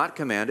he has not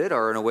commanded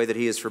or in a way that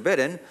he has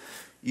forbidden,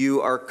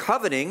 you are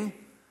coveting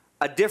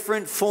a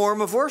different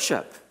form of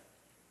worship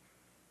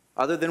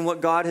other than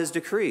what God has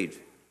decreed.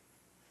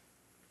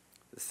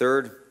 The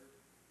third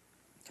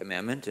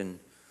commandment in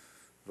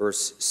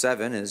verse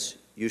 7 is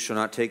you shall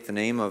not take the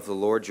name of the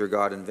Lord your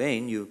God in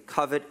vain. You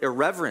covet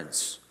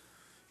irreverence.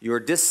 You are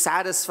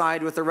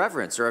dissatisfied with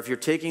irreverence. Or if you're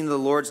taking the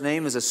Lord's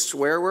name as a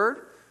swear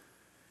word,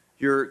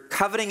 you're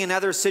coveting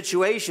another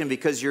situation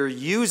because you're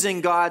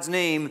using God's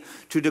name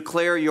to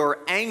declare your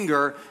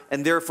anger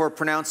and therefore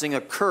pronouncing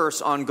a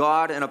curse on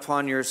God and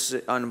upon your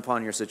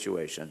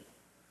situation.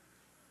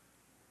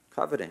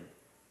 Coveting.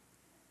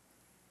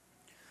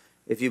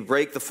 If you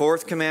break the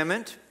fourth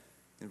commandment,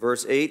 in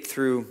verse 8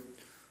 through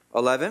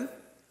 11,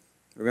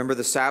 remember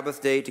the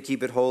Sabbath day to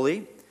keep it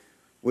holy.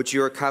 which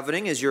you are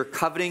coveting is you're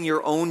coveting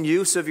your own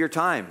use of your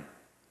time.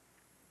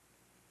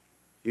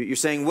 You're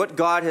saying what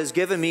God has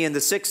given me in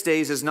the 6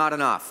 days is not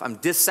enough. I'm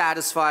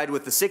dissatisfied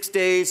with the 6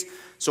 days,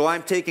 so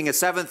I'm taking a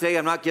seventh day.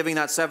 I'm not giving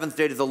that seventh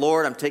day to the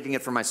Lord. I'm taking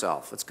it for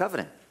myself. It's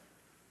coveting.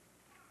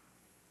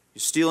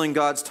 You're stealing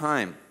God's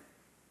time.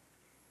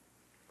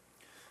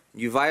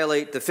 You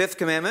violate the fifth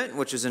commandment,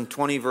 which is in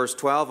 20 verse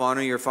 12,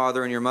 honor your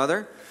father and your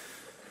mother.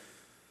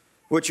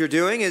 What you're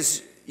doing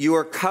is you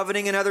are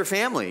coveting another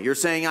family. You're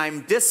saying,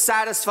 I'm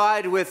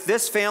dissatisfied with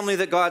this family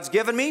that God's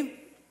given me.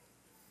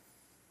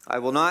 I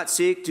will not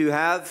seek to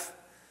have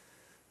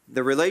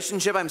the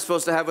relationship I'm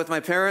supposed to have with my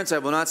parents. I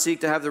will not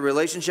seek to have the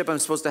relationship I'm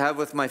supposed to have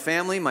with my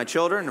family, my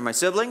children, or my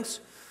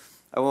siblings.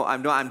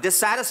 I'm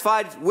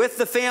dissatisfied with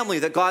the family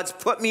that God's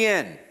put me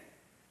in.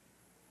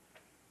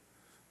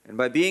 And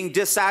by being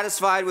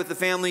dissatisfied with the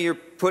family you're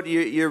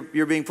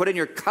being put in,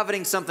 you're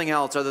coveting something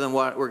else other than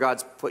where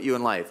God's put you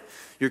in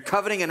life. You're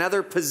coveting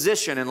another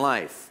position in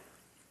life.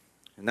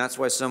 And that's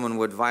why someone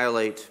would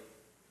violate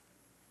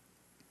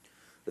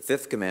the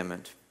fifth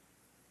commandment.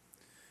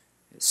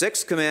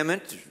 Sixth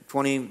commandment,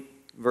 20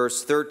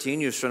 verse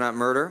 13, you shall not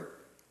murder.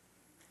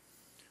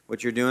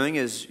 What you're doing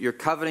is you're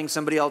coveting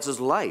somebody else's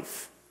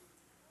life.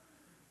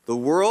 The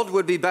world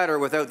would be better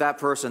without that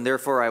person,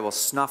 therefore I will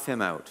snuff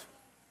him out.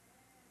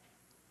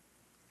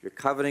 You're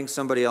coveting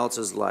somebody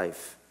else's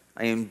life.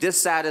 I am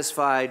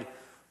dissatisfied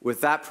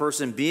with that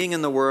person being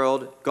in the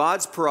world.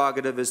 God's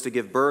prerogative is to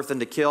give birth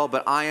and to kill,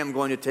 but I am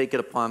going to take it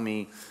upon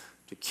me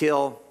to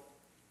kill.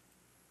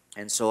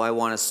 And so I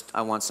want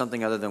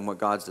something other than what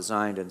God's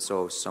designed. And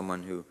so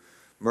someone who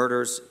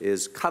murders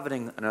is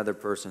coveting another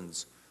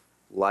person's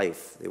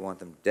life. They want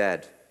them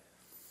dead.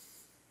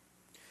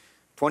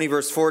 20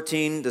 verse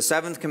 14, the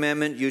seventh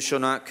commandment, you shall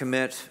not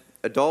commit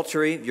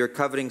adultery. You're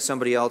coveting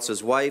somebody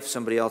else's wife,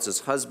 somebody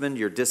else's husband.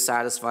 You're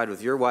dissatisfied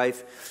with your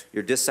wife.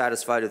 You're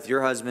dissatisfied with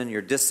your husband.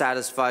 You're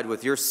dissatisfied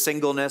with your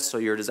singleness, so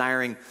you're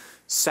desiring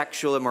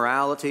sexual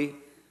immorality.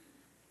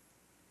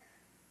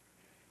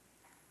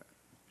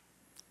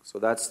 So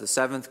that's the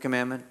seventh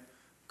commandment.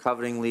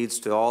 Coveting leads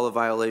to all the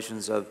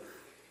violations of,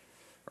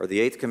 or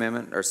the eighth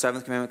commandment, or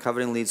seventh commandment.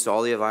 Coveting leads to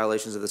all the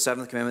violations of the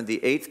seventh commandment.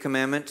 The eighth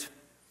commandment,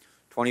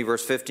 20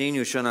 verse 15,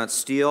 you shall not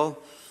steal.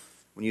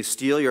 When you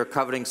steal, you're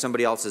coveting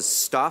somebody else's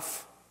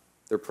stuff,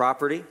 their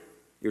property.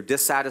 You're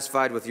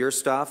dissatisfied with your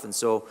stuff, and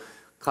so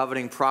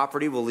coveting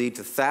property will lead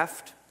to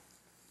theft.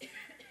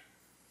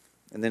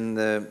 And then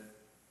the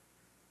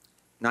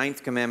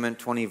ninth commandment,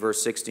 20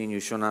 verse 16,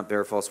 you shall not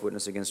bear false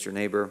witness against your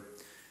neighbor.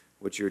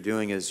 What you're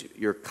doing is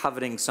you're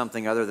coveting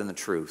something other than the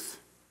truth.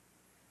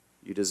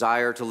 You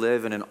desire to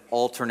live in an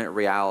alternate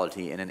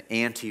reality, in an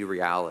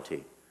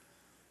anti-reality.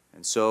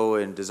 And so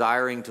in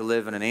desiring to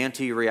live in an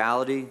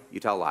anti-reality, you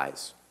tell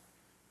lies.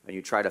 And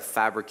you try to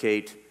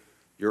fabricate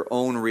your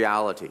own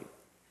reality.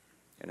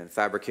 And in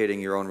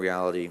fabricating your own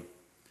reality,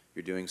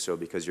 you're doing so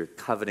because you're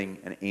coveting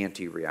an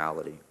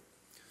anti-reality.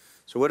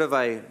 So what have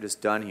I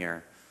just done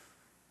here?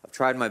 I've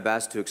tried my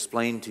best to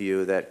explain to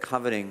you that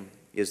coveting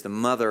is the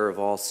mother of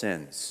all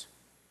sins.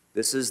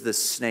 This is the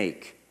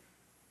snake,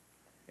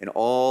 and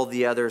all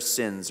the other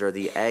sins are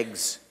the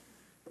eggs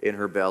in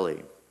her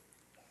belly.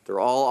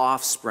 They're all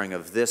offspring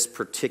of this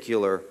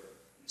particular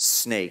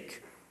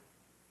snake,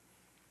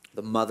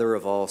 the mother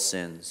of all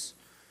sins.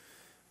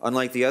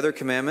 Unlike the other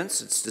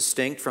commandments, it's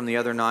distinct from the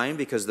other 9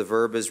 because the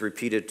verb is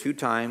repeated 2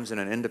 times in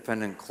an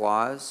independent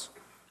clause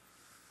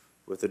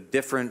with a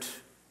different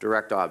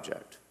direct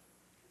object.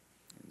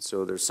 And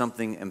so there's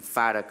something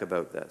emphatic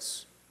about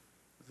this.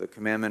 The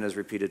commandment is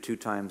repeated 2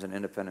 times in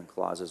independent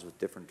clauses with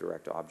different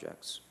direct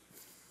objects.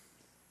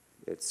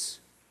 It's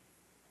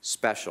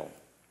special.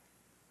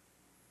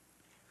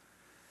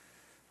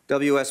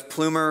 W.S.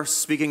 Plumer,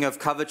 speaking of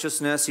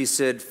covetousness, he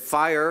said,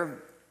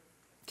 fire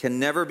can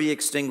never be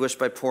extinguished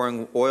by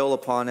pouring oil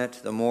upon it.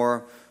 The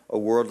more a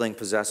worldling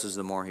possesses,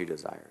 the more he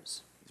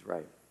desires. He's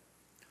right.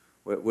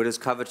 What is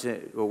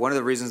covetous? Well, one of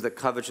the reasons that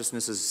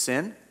covetousness is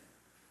sin,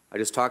 I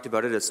just talked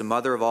about it. It's the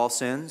mother of all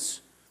sins.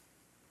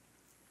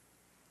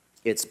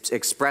 It's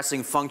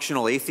expressing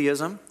functional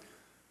atheism.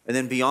 And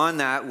then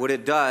beyond that, what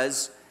it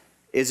does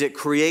is it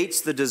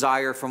creates the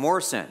desire for more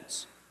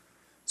sins.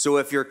 So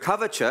if you're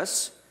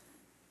covetous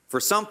for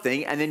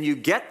something, and then you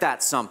get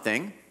that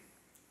something,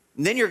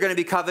 then you're going to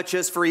be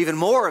covetous for even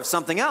more of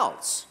something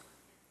else.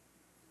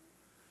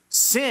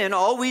 Sin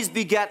always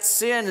begets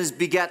sin, is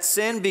begets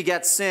sin,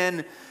 begets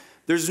sin.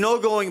 There's no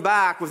going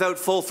back without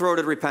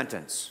full-throated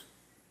repentance.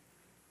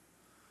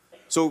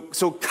 So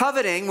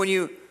coveting, when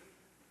you...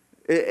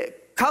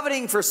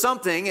 coveting for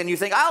something and you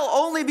think, I'll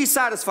only be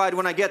satisfied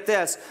when I get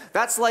this.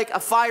 That's like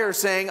a fire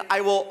saying, I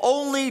will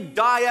only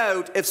die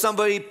out if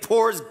somebody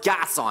pours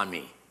gas on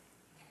me.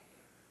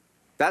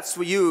 That's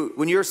what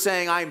when you're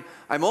saying, I'm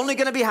only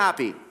going to be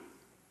happy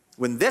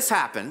when this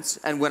happens,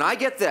 and when I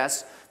get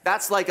this,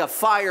 that's like a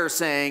fire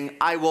saying,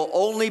 I will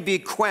only be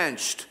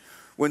quenched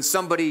when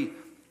somebody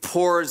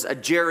pours a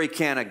jerry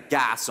can of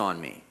gas on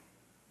me.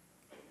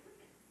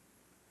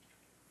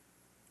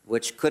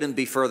 Which couldn't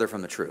be further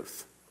from the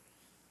truth.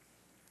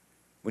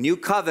 When you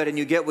covet and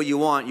you get what you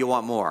want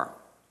more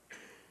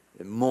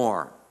and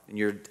more. And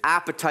your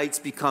appetites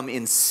become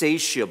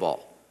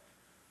insatiable.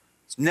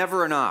 It's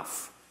never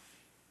enough.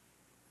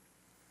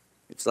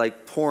 It's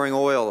like pouring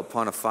oil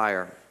upon a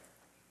fire.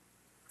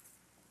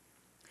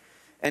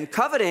 And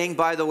coveting,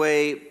 by the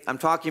way, I'm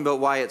talking about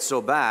why it's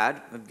so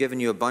bad. I've given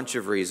you a bunch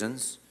of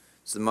reasons.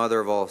 It's the mother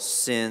of all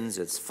sins.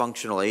 It's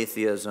functional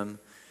atheism.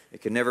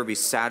 It can never be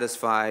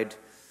satisfied.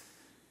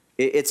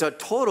 It's a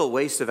total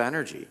waste of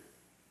energy.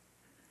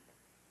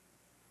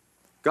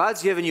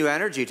 God's given you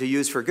energy to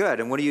use for good.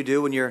 And what do you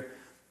do when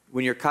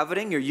you're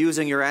coveting? You're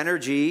using your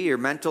energy, your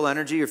mental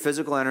energy, your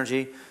physical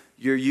energy.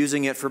 You're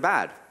using it for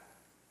bad.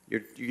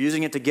 You're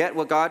using it to get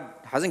what God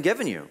hasn't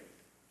given you.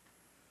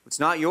 It's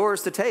not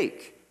yours to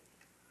take.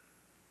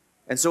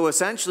 And so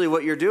essentially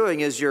what you're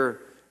doing is you're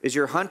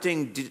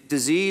hunting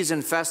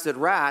disease-infested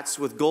rats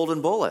with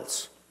golden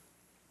bullets.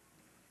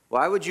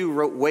 Why would you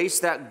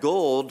waste that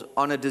gold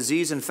on a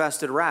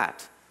disease-infested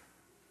rat?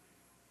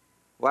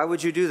 Why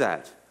would you do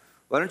that?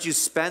 Why don't you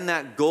spend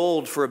that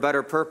gold for a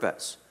better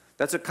purpose?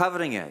 That's what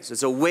coveting is.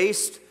 It's a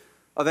waste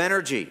of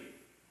energy.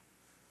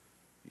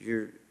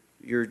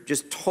 You're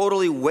just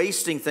totally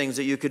wasting things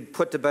that you could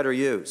put to better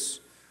use.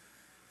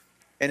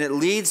 And it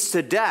leads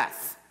to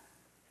death.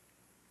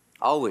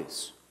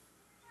 Always.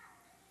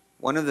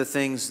 One of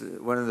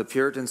the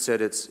Puritans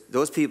said, it's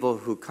those people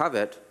who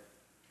covet,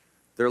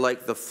 they're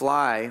like the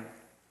fly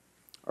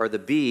or the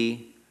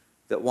bee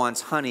that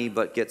wants honey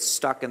but gets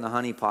stuck in the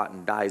honey pot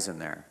and dies in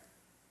there.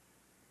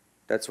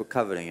 That's what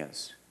coveting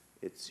is.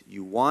 It's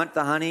you want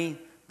the honey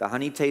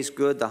tastes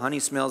good, the honey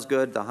smells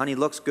good, the honey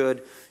looks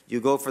good, you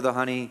go for the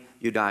honey,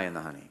 you die in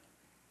the honey.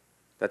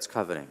 That's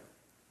coveting.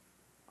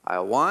 I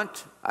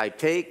want, I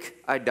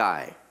take, I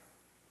die.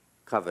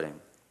 Coveting.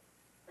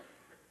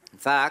 In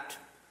fact,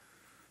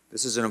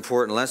 this is an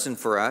important lesson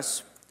for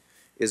us,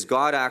 is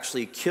God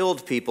actually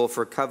killed people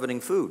for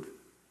coveting food.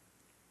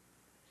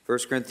 1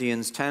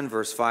 Corinthians 10,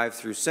 verse 5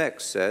 through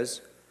 6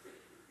 says,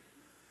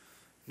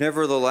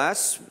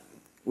 "Nevertheless,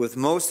 with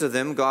most of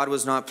them, God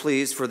was not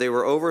pleased, for they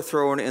were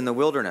overthrown in the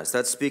wilderness."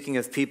 That's speaking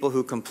of people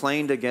who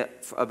complained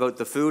about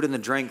the food and the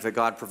drink that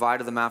God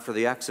provided them after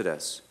the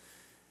Exodus.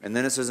 And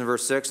then it says in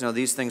verse 6, "Now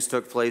these things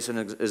took place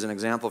as an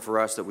example for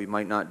us that we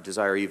might not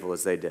desire evil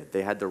as they did."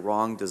 They had the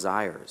wrong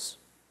desires.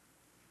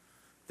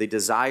 They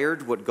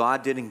desired what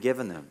God didn't give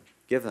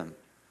them.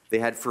 They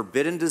had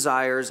forbidden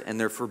desires, and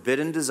their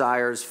forbidden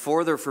desires,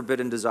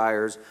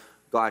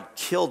 God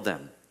killed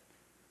them.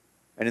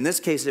 And in this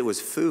case, it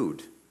was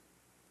food.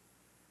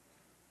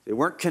 They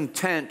weren't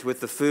content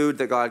with the food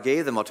that God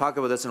gave them. I'll talk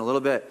about this in a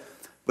little bit.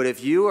 But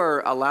if you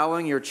are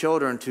allowing your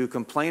children to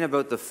complain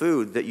about the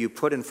food that you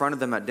put in front of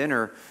them at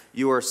dinner,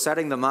 you are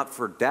setting them up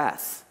for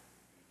death.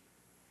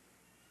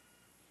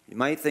 You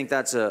might think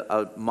that's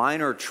a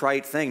minor,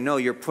 trite thing. No,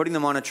 you're putting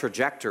them on a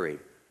trajectory.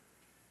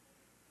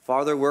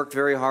 Father worked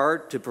very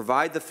hard to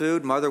provide the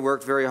food. Mother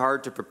worked very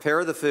hard to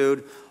prepare the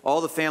food. All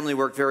the family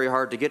worked very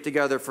hard to get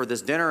together for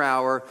this dinner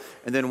hour.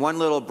 And then one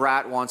little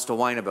brat wants to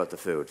whine about the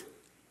food.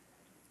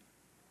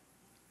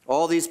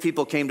 All these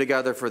people came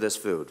together for this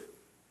food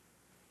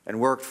and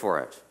worked for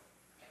it.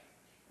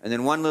 And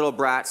then one little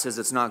brat says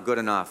it's not good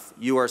enough.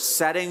 You are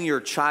setting your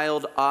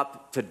child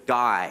up to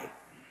die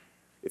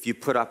if you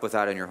put up with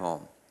that in your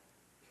home.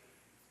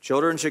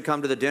 Children should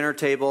come to the dinner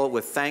table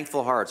with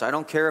thankful hearts. I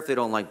don't care if they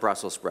don't like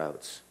Brussels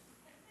sprouts.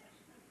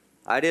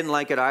 I didn't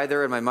like it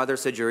either, and my mother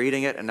said, "You're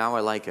eating it," and now I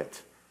like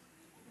it.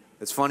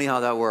 It's funny how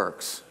that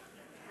works.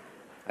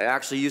 I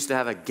actually used to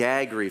have a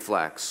gag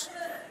reflex.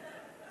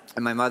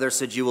 And my mother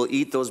said, "You will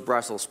eat those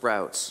Brussels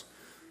sprouts."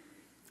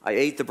 I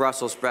ate the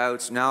Brussels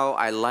sprouts. Now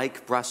I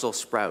like Brussels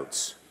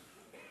sprouts.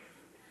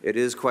 It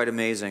is quite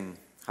amazing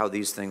how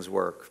these things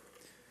work.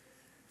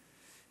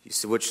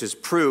 Which is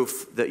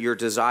proof that your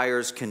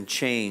desires can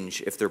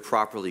change if they're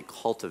properly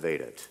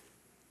cultivated.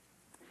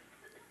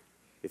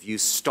 If you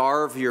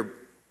starve your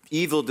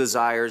evil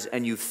desires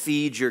and you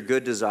feed your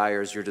good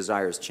desires, your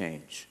desires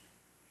change.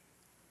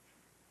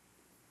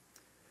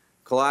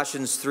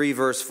 Colossians 3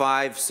 verse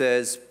 5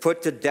 says,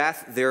 "Put to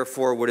death,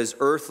 therefore, what is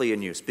earthly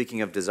in you,"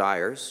 speaking of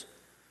desires,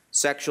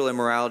 "sexual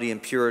immorality,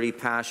 impurity,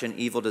 passion,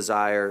 evil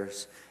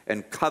desires,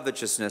 and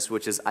covetousness,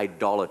 which is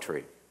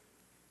idolatry."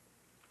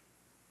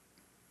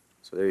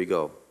 So there you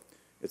go.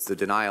 It's the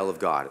denial of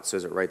God. It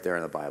says it right there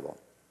in the Bible.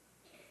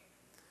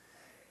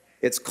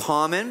 It's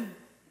common.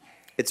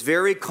 It's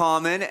very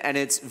common, and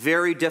it's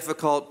very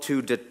difficult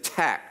to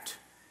detect.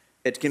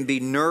 It can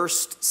be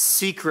nursed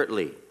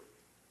secretly.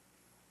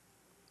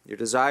 Your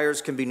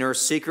desires can be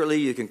nursed secretly.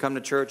 You can come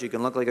to church. You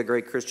can look like a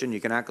great Christian. You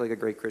can act like a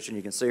great Christian.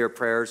 You can say your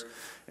prayers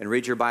and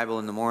read your Bible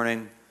in the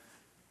morning.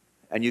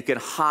 And you can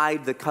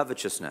hide the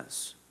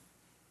covetousness.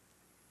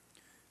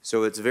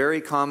 So it's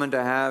very common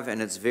to have,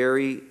 and it's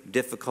very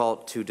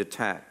difficult to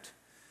detect.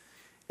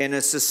 In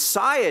a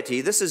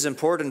society, this is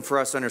important for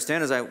us to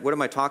understand. What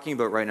am I talking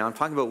about right now? I'm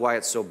talking about why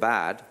it's so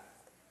bad.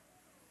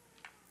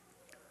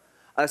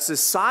 A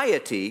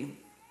society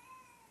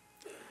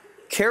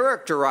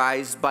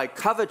characterized by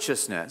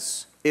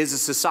covetousness is a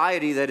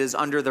society that is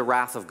under the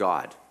wrath of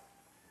God.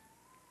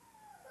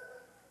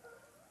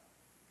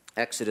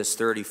 Exodus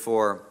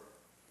 34,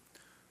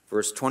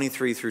 verse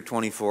 23 through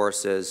 24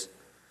 says,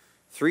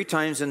 3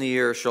 times in the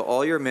year shall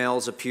all your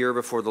males appear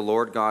before the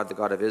Lord God, the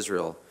God of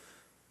Israel.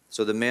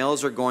 So the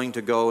males are going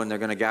to go and they're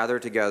going to gather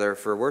together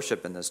for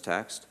worship in this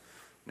text.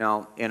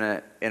 Now, in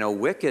a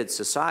wicked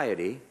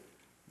society,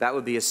 that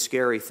would be a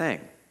scary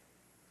thing,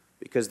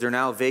 because they're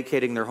now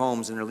vacating their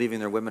homes and they're leaving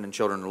their women and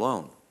children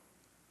alone.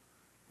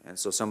 And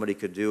so somebody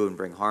could do and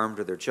bring harm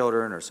to their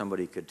children, or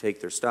somebody could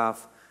take their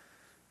stuff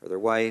or their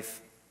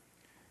wife.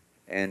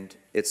 And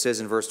it says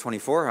in verse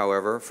 24,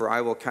 however, for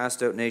I will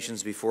cast out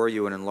nations before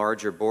you and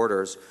enlarge your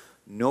borders.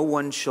 No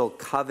one shall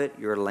covet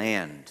your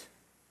land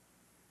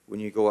when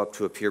you go up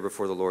to appear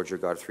before the Lord your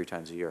God 3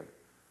 times a year.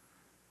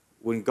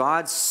 When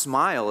God's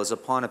smile is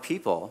upon a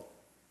people,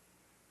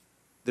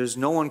 there's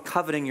no one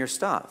coveting your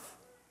stuff.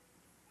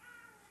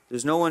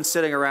 There's no one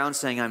sitting around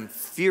saying, I'm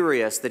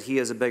furious that he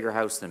has a bigger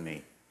house than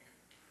me.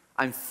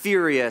 I'm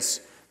furious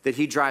that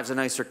he drives a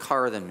nicer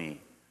car than me.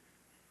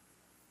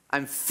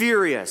 I'm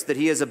furious that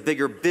he has a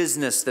bigger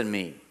business than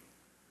me,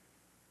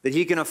 that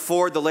he can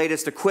afford the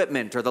latest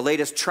equipment or the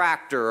latest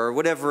tractor or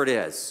whatever it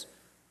is.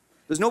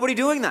 There's nobody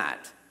doing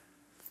that,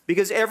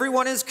 because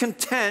everyone is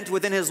content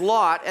within his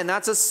lot, and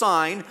that's a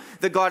sign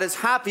that God is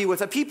happy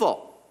with a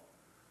people.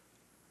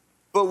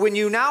 But when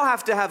you now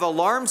have to have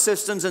alarm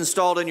systems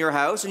installed in your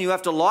house, and you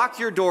have to lock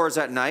your doors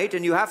at night,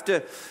 and you have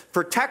to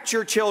protect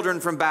your children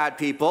from bad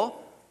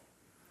people,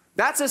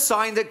 that's a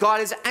sign that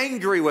God is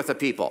angry with a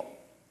people.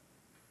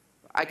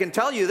 I can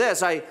tell you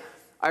this, I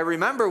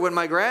remember when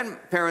my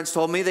grandparents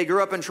told me they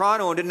grew up in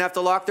Toronto and didn't have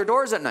to lock their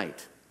doors at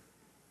night.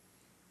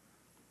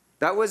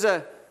 That was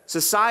a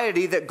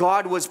society that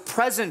God was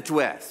present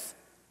with.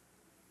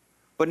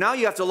 But now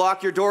you have to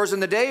lock your doors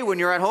in the day when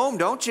you're at home,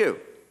 don't you?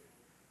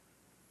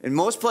 In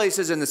most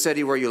places in the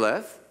city where you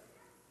live.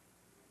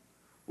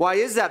 Why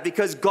is that?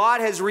 Because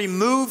God has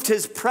removed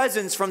his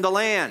presence from the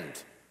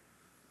land.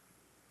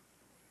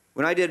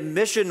 When I did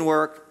mission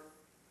work,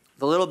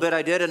 the little bit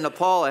I did in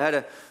Nepal,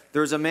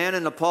 there was a man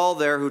in Nepal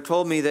there who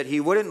told me that he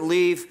wouldn't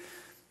leave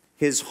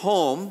his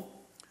home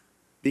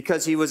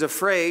because he was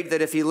afraid that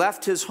if he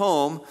left his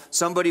home,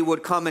 somebody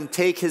would come and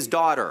take his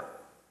daughter.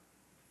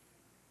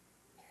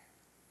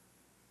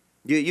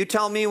 You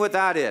tell me what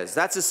that is.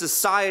 That's a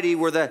society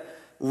where the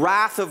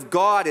wrath of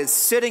God is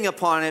sitting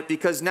upon it,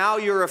 because now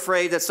you're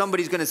afraid that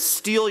somebody's going to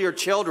steal your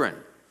children.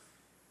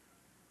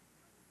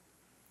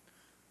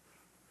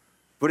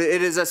 But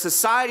it is a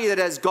society that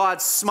has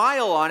God's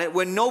smile on it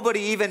when nobody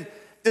even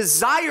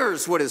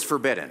desires what is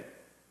forbidden.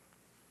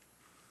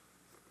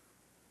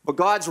 But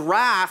God's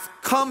wrath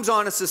comes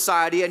on a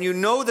society, and you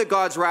know that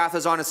God's wrath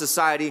is on a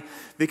society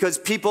because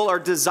people are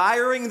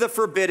desiring the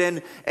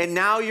forbidden, and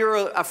now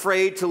you're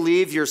afraid to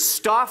leave your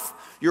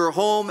stuff, your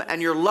home,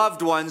 and your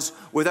loved ones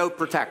without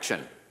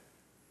protection.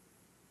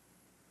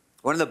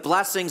 One of the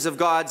blessings of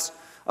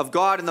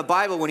God in the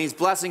Bible when he's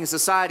blessing a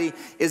society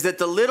is that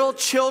the little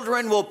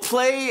children will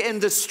play in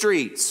the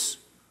streets.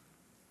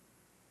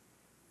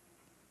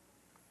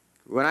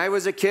 When I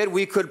was a kid,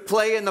 we could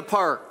play in the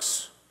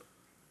parks,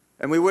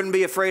 and we wouldn't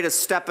be afraid of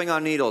stepping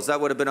on needles.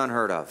 That would have been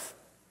unheard of.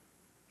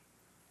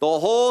 The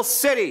whole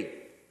city,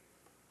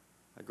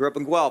 I grew up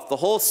in Guelph, the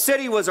whole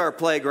city was our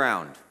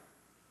playground.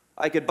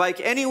 I could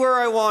bike anywhere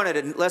I wanted,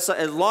 as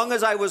long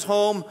as I was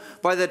home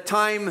by the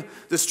time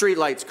the street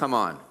lights come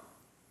on.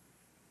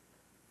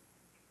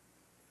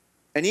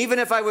 And even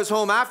if I was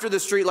home after the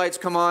street lights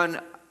come on,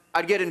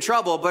 I'd get in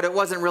trouble, but it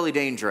wasn't really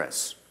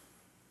dangerous.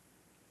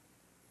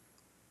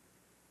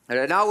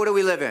 And now what do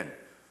we live in?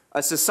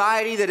 A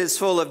society that is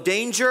full of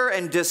danger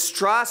and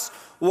distrust.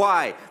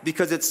 Why?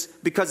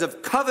 Because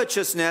of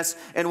covetousness.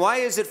 And why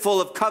is it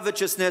full of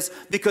covetousness?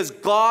 Because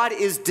God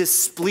is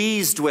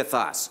displeased with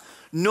us.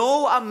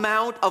 No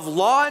amount of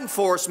law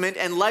enforcement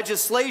and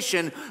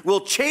legislation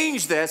will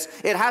change this.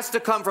 It has to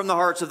come from the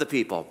hearts of the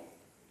people.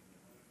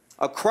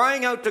 A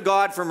crying out to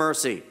God for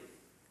mercy.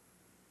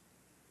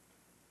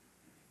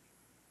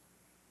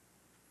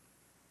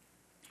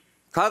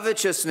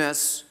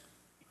 Covetousness,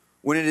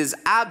 when it is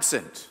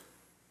absent,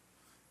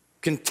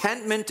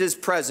 contentment is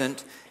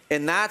present,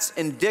 and that's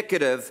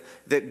indicative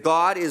that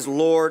God is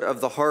Lord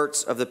of the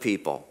hearts of the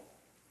people.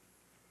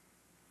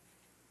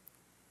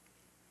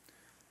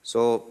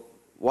 So,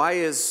 why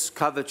is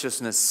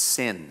covetousness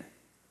sin?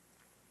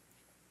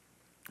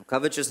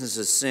 Covetousness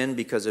is sin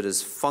because it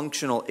is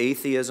functional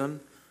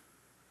atheism.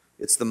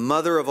 It's the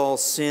mother of all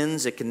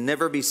sins. It can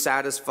never be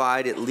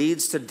satisfied. It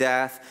leads to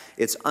death.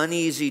 It's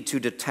uneasy to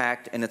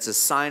detect, and it's a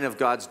sign of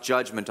God's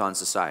judgment on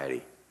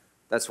society.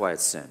 That's why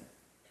it's sin.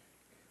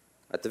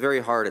 At the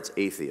very heart, it's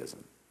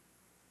atheism.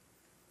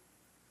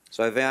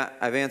 So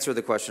I've answered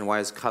the question, why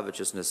is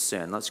covetousness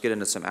sin? Let's get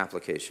into some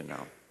application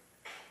now.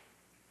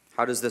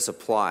 How does this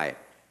apply?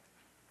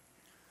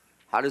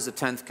 How does the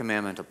 10th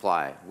commandment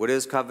apply? What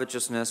is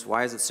covetousness?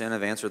 Why is it sin?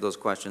 I've answered those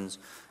questions.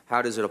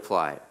 How does it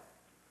apply?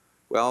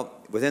 Well,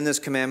 within this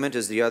commandment,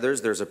 as the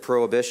others, there's a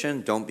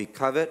prohibition. Don't be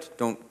covet.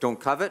 Don't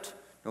covet.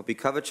 Don't be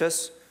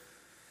covetous.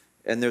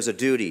 And there's a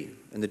duty.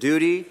 And the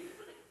duty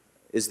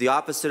is the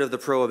opposite of the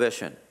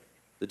prohibition.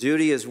 The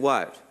duty is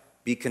what?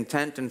 Be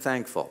content and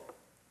thankful.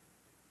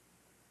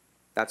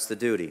 That's the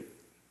duty.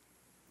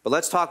 But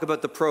let's talk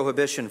about the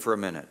prohibition for a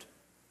minute.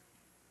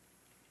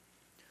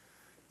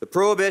 The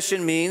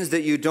prohibition means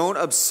that you don't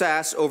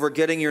obsess over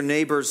getting your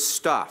neighbor's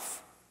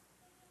stuff.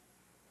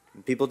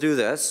 And people do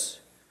this.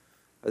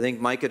 I think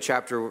Micah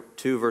chapter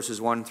 2, verses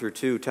 1 through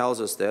 2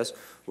 tells us this.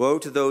 Woe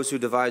to those who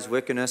devise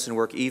wickedness and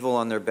work evil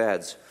on their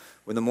beds.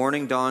 When the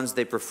morning dawns,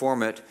 they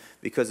perform it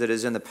because it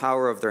is in the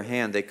power of their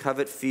hand. They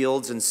covet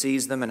fields and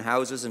seize them and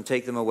houses and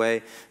take them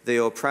away. They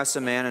oppress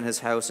a man in his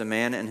house, a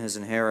man in his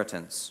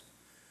inheritance.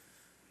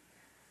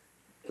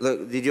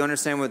 Look, did you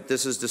understand what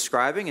this is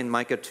describing in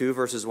Micah 2,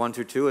 verses 1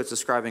 through 2? It's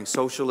describing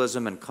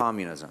socialism and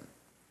communism.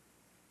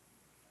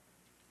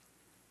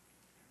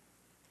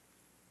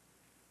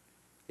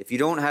 If you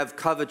don't have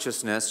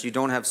covetousness, you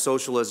don't have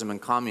socialism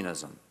and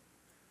communism.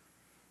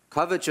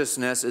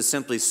 Covetousness is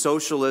simply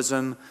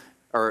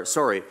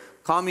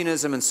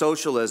communism and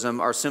socialism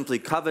are simply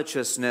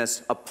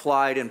covetousness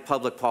applied in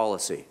public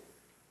policy.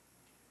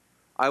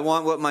 I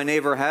want what my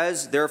neighbor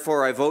has,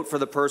 therefore I vote for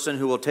the person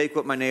who will take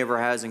what my neighbor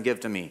has and give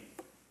to me.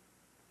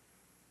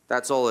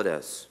 That's all it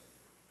is.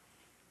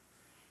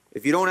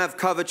 If you don't have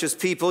covetous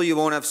people, you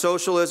won't have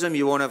socialism,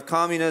 you won't have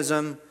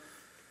communism,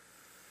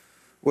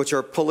 which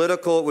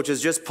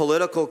is just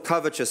political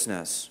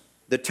covetousness.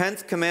 The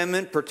 10th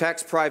commandment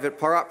protects private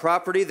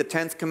property. The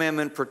 10th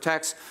commandment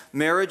protects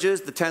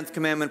marriages. The 10th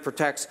commandment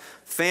protects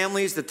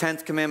families. The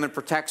 10th commandment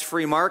protects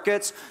free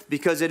markets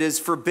because it is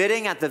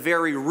forbidding at the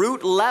very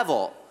root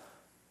level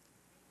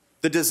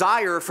the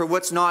desire for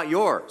what's not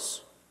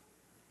yours.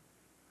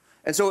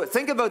 And so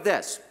think about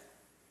this.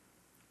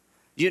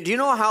 Do you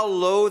know how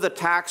low the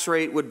tax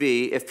rate would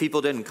be if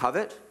people didn't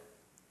covet?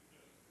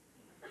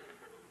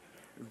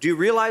 Do you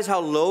realize how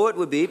low it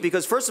would be?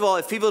 Because first of all,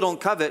 if people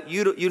don't covet,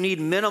 you need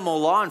minimal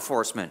law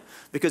enforcement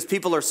because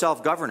people are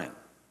self-governing.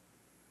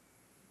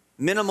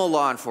 Minimal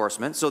law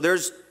enforcement, so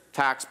there's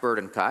tax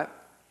burden cut.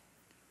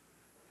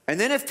 And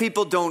then if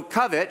people don't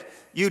covet,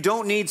 you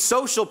don't need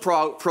social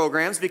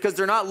programs because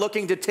they're not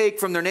looking to take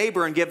from their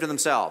neighbor and give to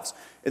themselves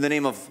in the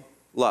name of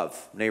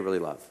love, neighborly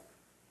love.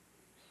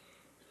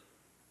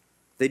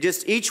 They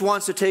just each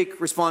wants to take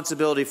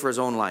responsibility for his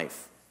own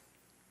life.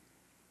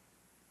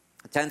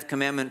 The 10th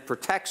commandment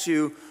protects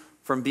you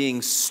from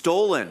being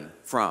stolen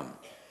from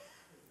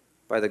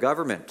by the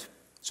government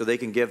so they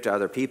can give to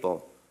other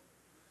people.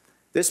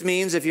 This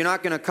means if you're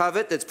not going to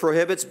covet, that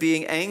prohibits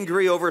being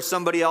angry over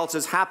somebody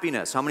else's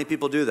happiness. How many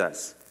people do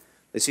this?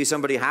 They see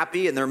somebody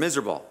happy and they're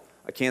miserable.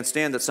 I can't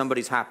stand that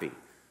somebody's happy.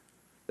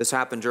 This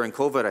happened during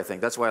COVID, I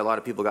think. That's why a lot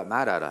of people got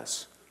mad at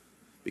us.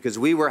 Because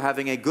we were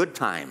having a good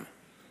time.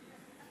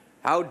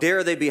 How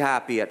dare they be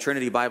happy at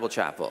Trinity Bible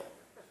Chapel?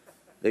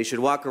 They should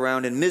walk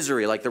around in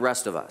misery like the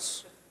rest of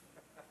us.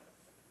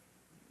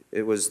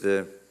 It was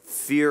the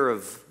fear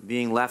of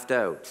being left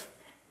out,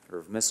 or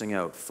of missing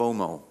out,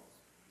 FOMO,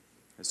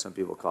 as some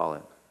people call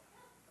it.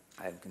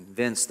 I'm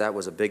convinced that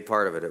was a big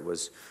part of it. It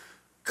was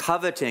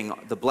coveting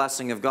the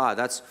blessing of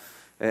God.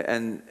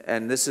 And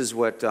this is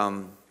what,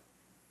 the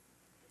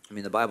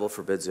Bible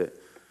forbids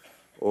it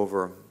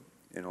over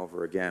and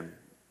over again.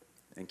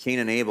 And Cain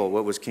and Abel,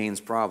 what was Cain's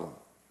problem?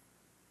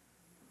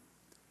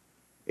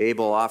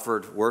 Abel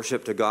offered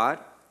worship to God.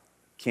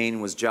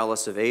 Cain was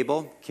jealous of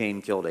Abel.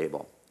 Cain killed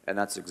Abel. And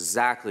that's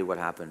exactly what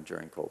happened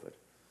during COVID.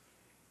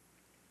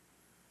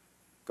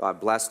 God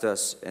blessed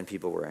us and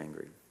people were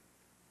angry.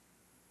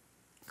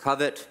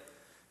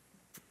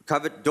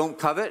 Don't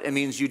covet. It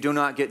means you do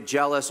not get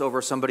jealous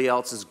over somebody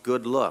else's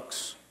good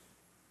looks.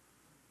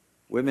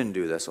 Women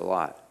do this a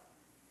lot.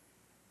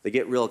 They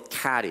get real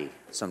catty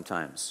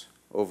sometimes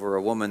over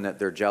a woman that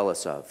they're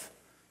jealous of.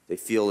 They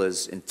feel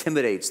as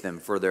intimidates them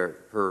for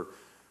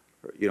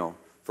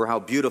for how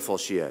beautiful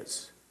she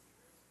is.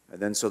 And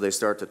then so they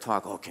start to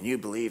talk, oh, can you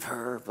believe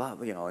her? Blah,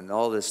 and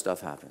all this stuff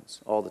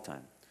happens all the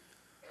time.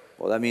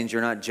 Well, that means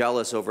you're not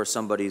jealous over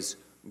somebody's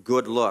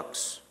good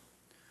looks.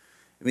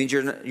 It means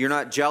you're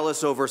not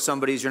jealous over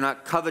you're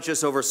not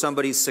covetous over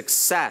somebody's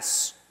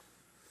success,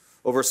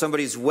 over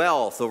somebody's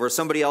wealth, over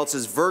somebody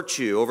else's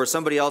virtue, over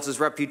somebody else's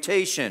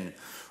reputation,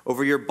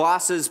 over your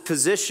boss's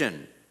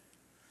position.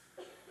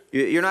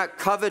 You're not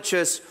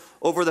covetous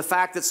over the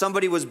fact that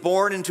somebody was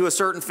born into a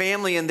certain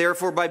family and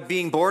therefore by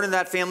being born in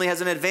that family has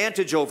an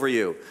advantage over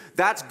you.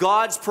 That's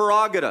God's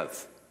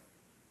prerogative.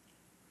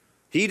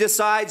 He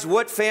decides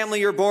what family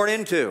you're born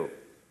into.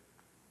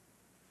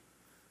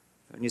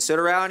 And you sit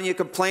around and you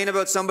complain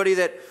about somebody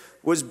that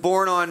was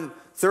born on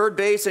third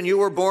base and you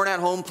were born at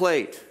home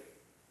plate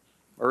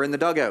or in the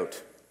dugout.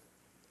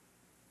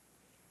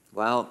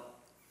 Well,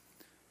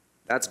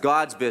 that's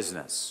God's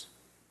business.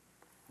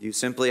 You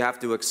simply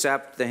have to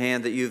accept the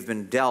hand that you've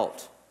been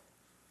dealt.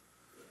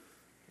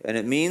 And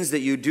it means that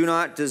you do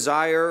not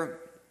desire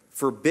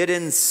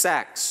forbidden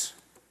sex.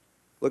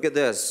 Look at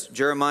this,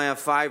 Jeremiah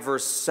 5,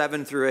 verse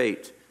 7 through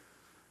 8.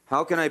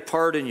 How can I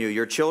pardon you?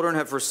 Your children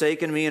have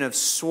forsaken me and have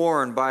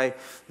sworn by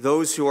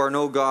those who are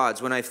no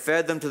gods. When I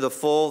fed them to the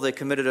full, they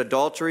committed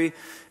adultery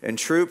and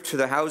trooped to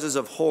the houses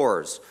of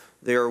whores.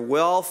 They are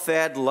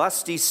well-fed,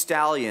 lusty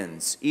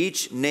stallions,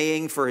 each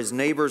neighing for his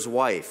neighbor's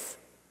wife.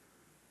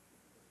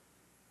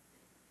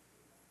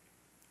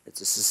 It's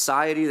a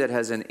society that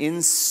has an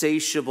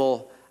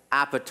insatiable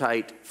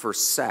appetite for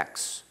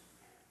sex.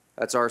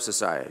 That's our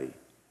society.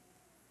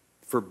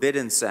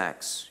 Forbidden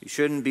sex. You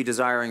shouldn't be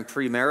desiring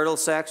premarital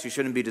sex. You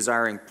shouldn't be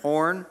desiring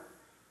porn,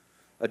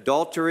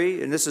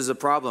 adultery. And this is a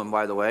problem,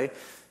 by the way.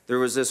 There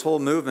was this whole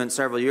movement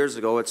several years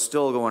ago. It's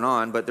still going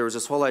on, but there was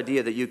this whole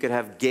idea that you could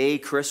have gay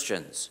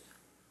Christians.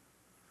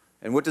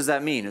 And what does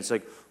that mean? It's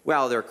like,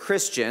 well, they're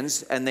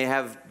Christians and they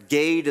have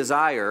gay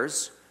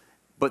desires,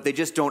 but they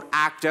just don't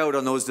act out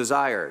on those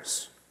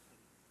desires.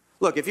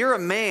 Look, if you're a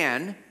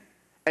man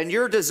and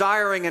you're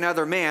desiring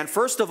another man,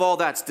 first of all,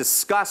 that's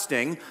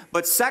disgusting,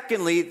 but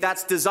secondly,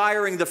 that's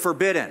desiring the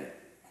forbidden.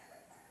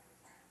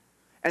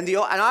 And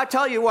I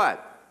tell you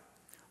what,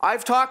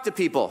 I've talked to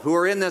people who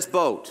are in this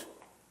boat,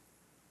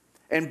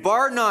 and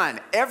bar none,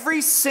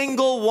 every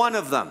single one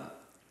of them,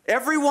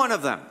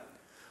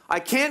 I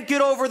can't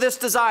get over this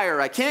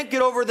desire, I can't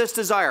get over this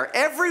desire.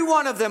 Every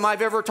one of them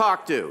I've ever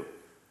talked to.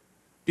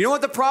 You know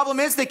what the problem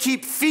is? They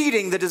keep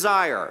feeding the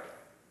desire.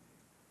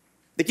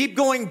 They keep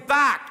going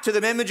back to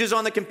the images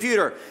on the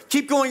computer.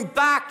 Keep going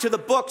back to the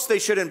books they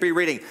shouldn't be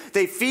reading.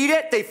 They feed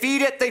it, they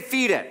feed it, they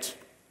feed it.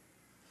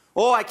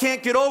 Oh, I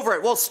can't get over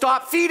it. Well,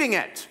 stop feeding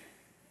it.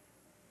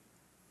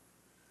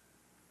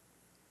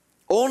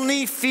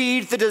 Only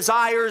feed the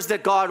desires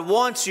that God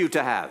wants you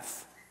to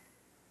have.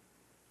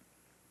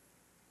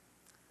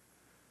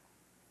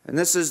 And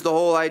this is the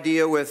whole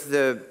idea with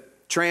the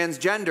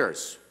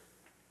transgenders.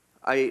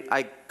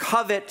 I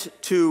covet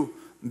to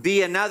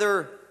be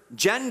another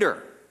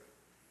gender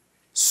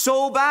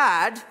so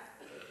bad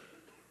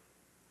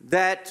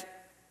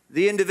that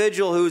the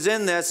individual who's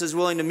in this is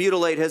willing to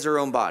mutilate his or her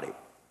own body.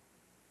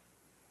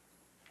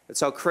 That's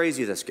how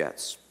crazy this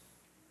gets.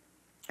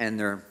 And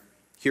they're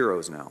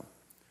heroes now.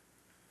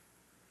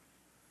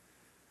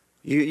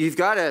 You've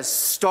got to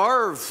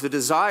starve the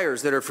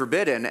desires that are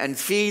forbidden and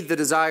feed the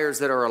desires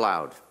that are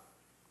allowed.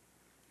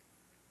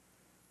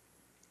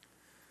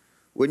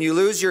 When you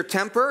lose your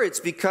temper, it's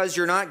because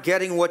you're not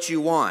getting what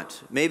you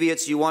want. Maybe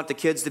it's you want the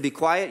kids to be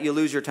quiet, you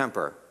lose your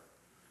temper.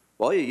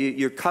 Well,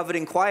 you're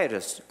coveting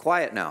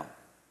quiet now.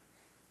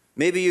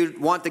 Maybe you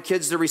want the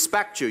kids to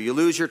respect you, you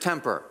lose your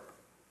temper.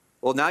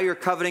 Well, now you're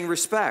coveting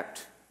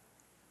respect.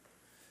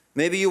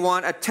 Maybe you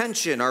want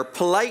attention or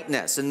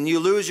politeness, and you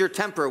lose your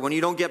temper when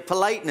you don't get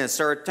politeness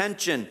or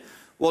attention.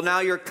 Well, now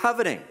you're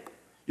coveting.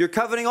 You're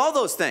coveting all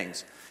those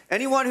things.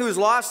 Anyone who's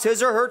lost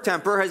his or her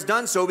temper has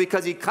done so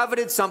because he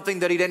coveted something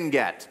that he didn't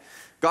get.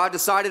 God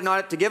decided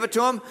not to give it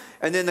to him,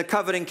 and then the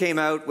coveting came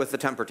out with the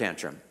temper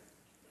tantrum.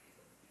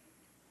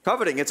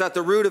 Coveting, it's at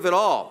the root of it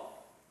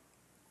all.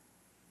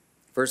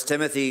 1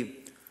 Timothy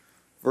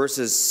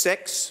verses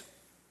 6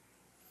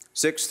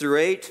 through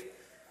 8.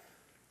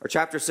 Or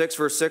chapter 6,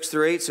 verse 6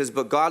 through 8 says,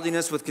 "But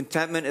godliness with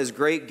contentment is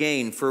great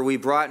gain, for we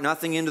brought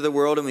nothing into the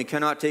world, and we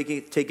cannot take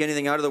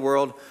anything out of the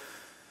world.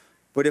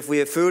 But if we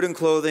have food and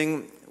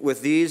clothing,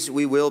 with these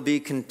we will be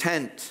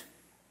content."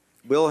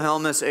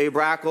 Wilhelmus A.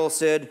 Brackel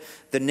said,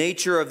 "The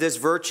nature of this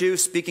virtue,"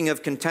 speaking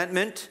of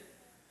contentment,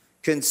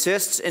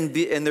 "consists in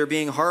there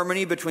being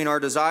harmony between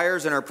our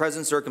desires and our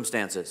present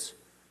circumstances."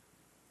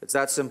 It's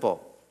that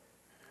simple.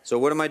 So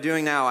what am I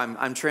doing now?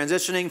 I'm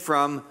transitioning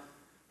from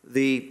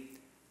the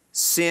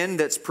sin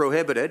that's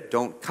prohibited,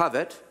 don't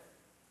covet,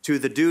 to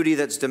the duty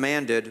that's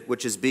demanded,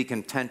 which is be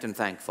content and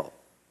thankful.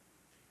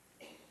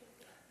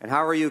 And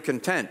how are you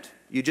content?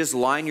 You just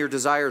line your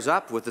desires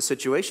up with the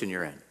situation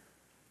you're in.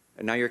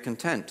 And now you're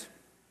content,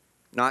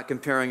 not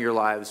comparing your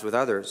lives with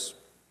others.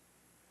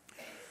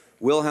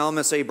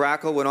 Wilhelmus A.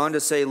 Brackel went on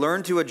to say,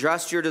 "Learn to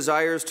adjust your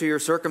desires to your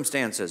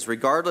circumstances,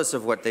 regardless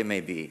of what they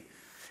may be.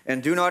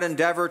 And do not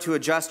endeavor to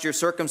adjust your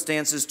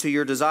circumstances to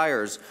your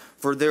desires,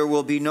 for there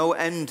will be no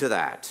end to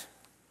that."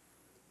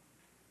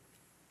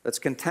 That's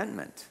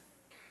contentment.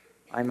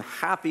 I'm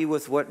happy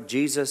with what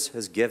Jesus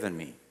has given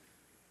me.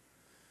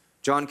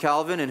 John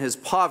Calvin, in his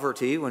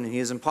poverty, when he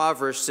is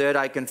impoverished, said,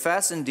 "I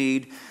confess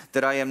indeed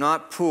that I am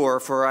not poor,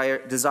 for I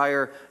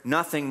desire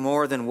nothing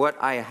more than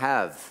what I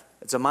have."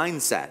 It's a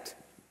mindset.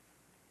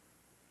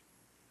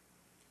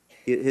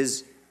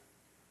 His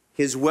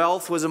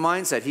wealth was a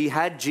mindset. He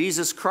had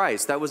Jesus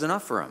Christ. That was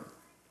enough for him.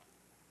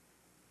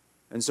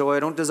 And so I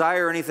don't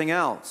desire anything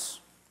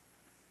else.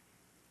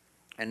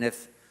 And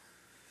if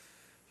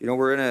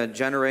we're in a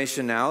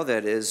generation now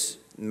that is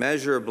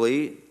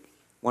measurably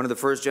one of the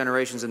first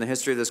generations in the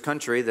history of this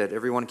country that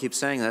everyone keeps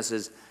saying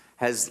this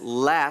has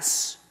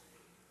less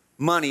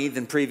money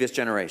than previous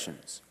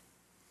generations.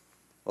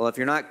 Well, if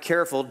you're not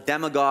careful,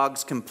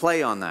 demagogues can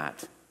play on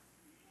that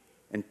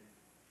and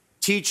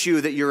teach you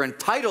that you're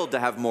entitled to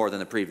have more than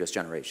the previous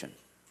generation.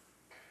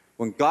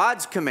 When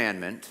God's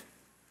commandment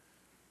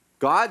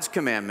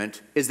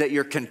is that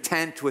you're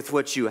content with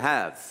what you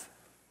have.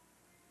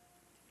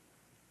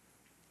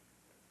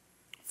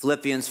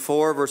 Philippians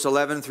 4, verse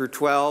 11 through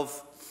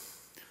 12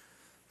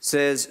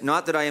 says,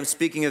 "Not that I am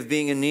speaking of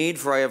being in need,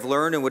 for I have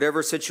learned in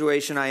whatever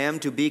situation I am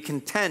to be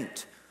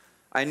content.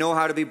 I know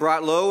how to be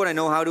brought low, and I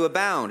know how to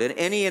abound. In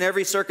any and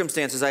every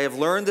circumstances, I have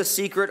learned the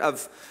secret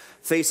of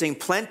facing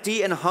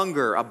plenty and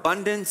hunger,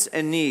 abundance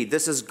and need.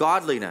 This is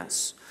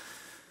godliness.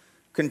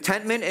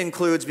 Contentment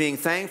includes being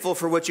thankful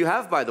for what you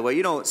have, by the way.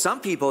 You know, some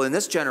people in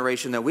this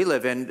generation that we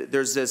live in,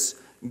 there's this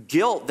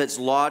guilt that's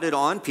lauded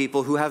on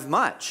people who have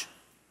much,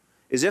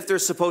 as if they're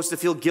supposed to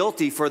feel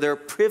guilty for their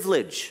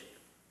privilege.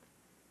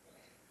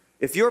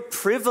 If you're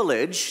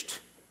privileged,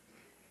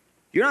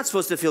 you're not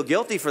supposed to feel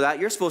guilty for that.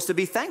 You're supposed to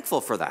be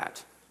thankful for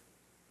that.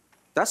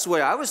 That's the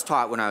way I was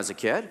taught when I was a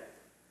kid.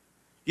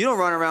 You don't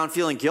run around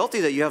feeling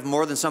guilty that you have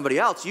more than somebody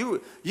else.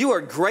 You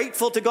are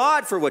grateful to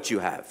God for what you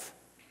have.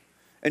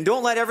 And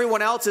don't let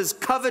everyone else's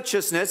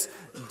covetousness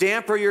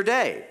damper your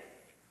day.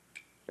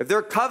 If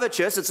they're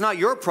covetous, it's not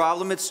your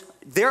problem, it's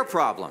their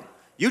problem.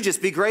 You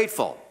just be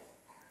grateful,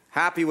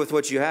 happy with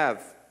what you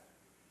have.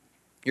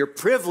 Your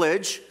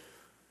privilege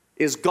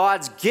is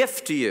God's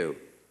gift to you.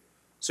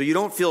 So you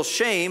don't feel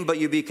shame, but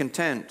you be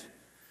content.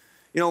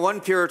 You know, one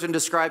Puritan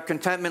described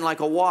contentment like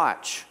a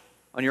watch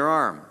on your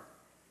arm.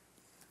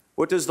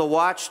 What does the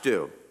watch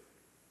do?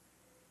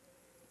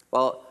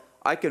 Well,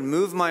 I can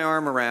move my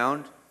arm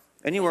around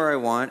anywhere I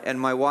want, and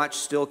my watch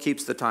still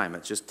keeps the time.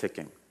 It's just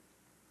ticking.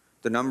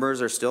 The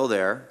numbers are still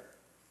there.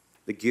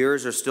 The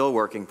gears are still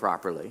working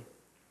properly.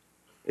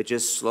 It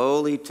just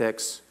slowly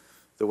ticks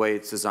the way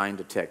it's designed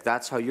to tick.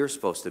 That's how you're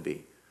supposed to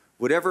be.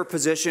 Whatever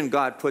position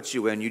God puts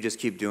you in, you just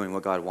keep doing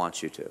what God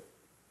wants you to.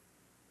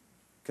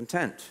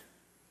 Content.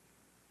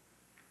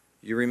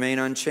 You remain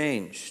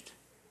unchanged.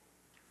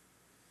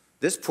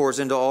 This pours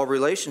into all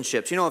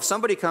relationships. You know, if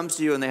somebody comes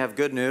to you and they have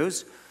good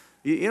news,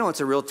 you know it's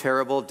a real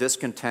terrible,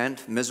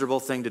 discontent, miserable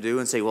thing to do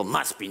and say, well,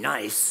 must be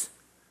nice.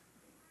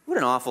 What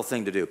an awful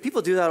thing to do.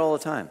 People do that all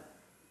the time.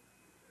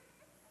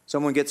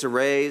 Someone gets a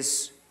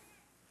raise,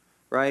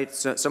 right?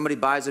 Somebody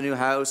buys a new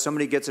house.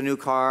 Somebody gets a new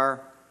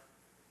car.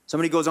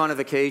 Somebody goes on a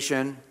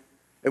vacation.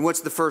 And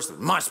what's the first?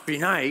 Must be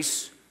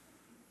nice.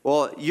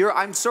 Well,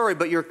 I'm sorry,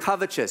 but you're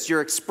covetous.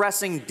 You're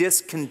expressing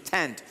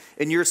discontent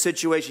in your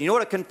situation. You know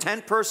what a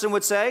content person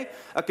would say?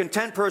 A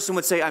content person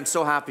would say, I'm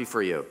so happy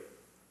for you.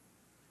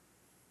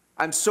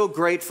 I'm so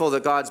grateful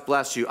that God's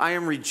blessed you. I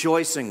am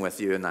rejoicing with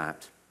you in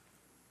that.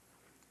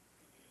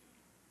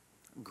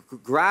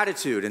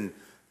 Gratitude and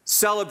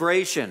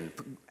celebration,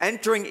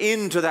 entering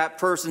into that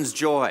person's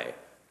joy.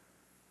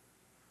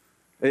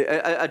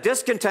 A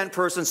discontent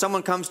person,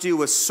 someone comes to you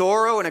with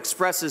sorrow and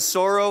expresses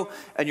sorrow,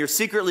 and you're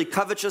secretly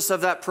covetous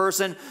of that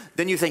person,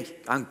 then you think,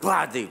 I'm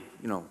glad they,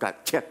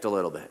 got kicked a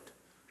little bit.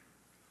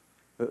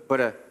 But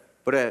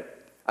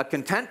a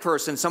content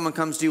person, someone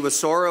comes to you with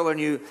sorrow, and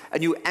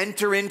you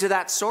enter into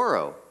that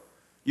sorrow.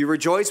 You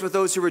rejoice with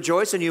those who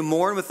rejoice, and you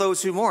mourn with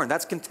those who mourn.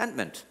 That's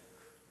contentment.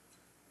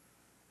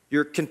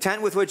 You're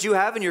content with what you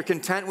have, and you're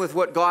content with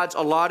what God's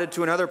allotted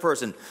to another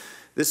person.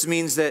 This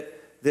means that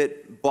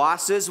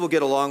bosses will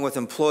get along with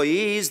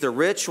employees, the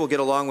rich will get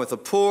along with the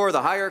poor,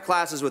 the higher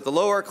classes with the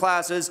lower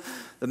classes,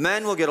 the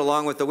men will get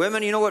along with the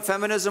women. You know what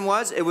feminism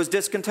was? It was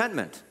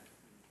discontentment.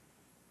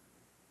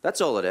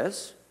 That's all it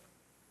is.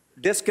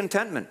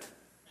 Discontentment.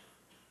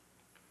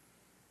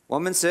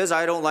 Woman says,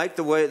 I don't like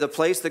the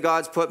place that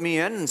God's put me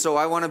in, and so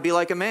I want to be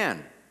like a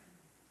man.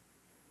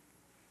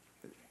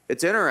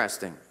 It's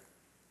interesting.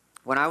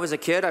 When I was a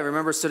kid, I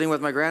remember sitting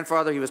with my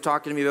grandfather. He was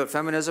talking to me about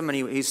feminism,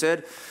 and he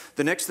said,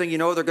 the next thing you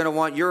know, they're going to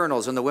want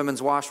urinals in the women's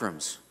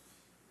washrooms.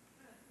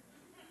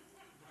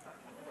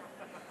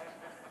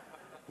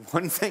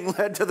 One thing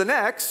led to the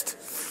next.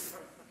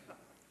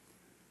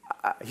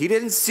 He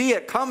didn't see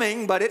it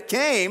coming, but it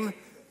came.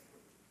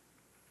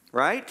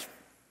 Right?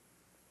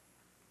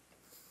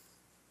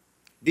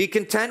 Be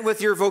content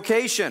with your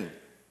vocation.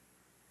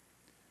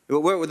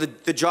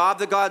 The job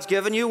that God's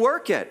given you,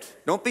 work it.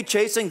 Don't be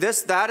chasing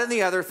this, that, and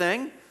the other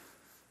thing.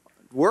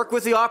 Work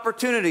with the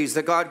opportunities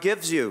that God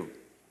gives you.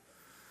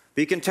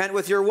 Be content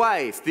with your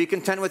wife. Be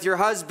content with your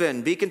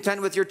husband. Be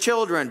content with your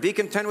children. Be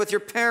content with your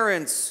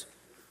parents.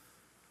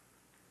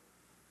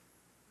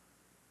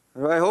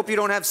 I hope you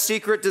don't have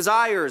secret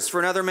desires for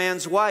another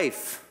man's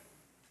wife.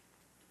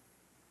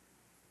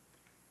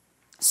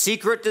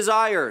 Secret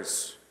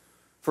desires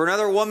for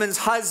another woman's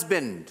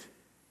husband.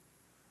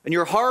 And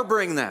you're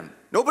harboring them.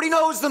 Nobody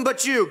knows them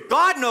but you.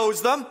 God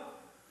knows them.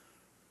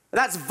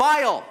 That's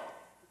vile.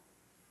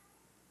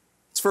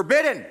 It's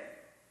forbidden.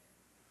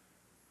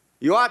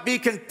 You ought to be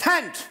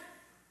content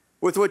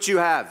with what you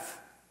have,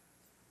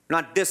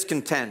 not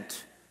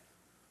discontent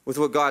with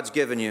what God's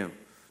given you.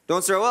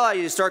 Don't say, well,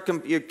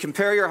 you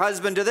compare your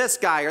husband to this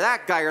guy or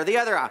that guy or the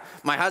other.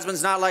 My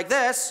husband's not like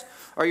this.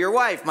 Or your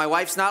wife. My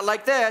wife's not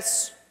like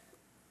this.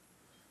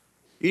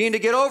 You need to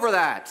get over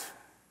that.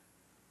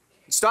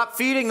 Stop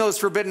feeding those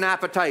forbidden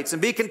appetites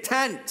and be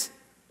content.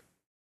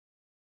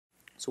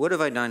 So what have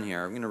I done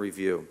here? I'm going to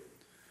review.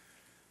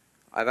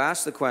 I've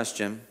asked the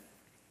question,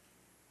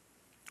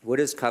 what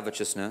is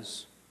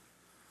covetousness?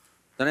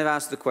 Then I've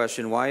asked the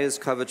question, why is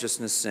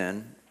covetousness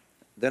sin?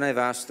 Then I've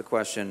asked the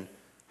question,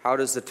 how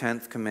does the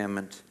 10th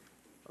commandment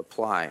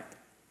apply?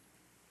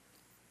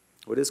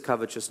 What is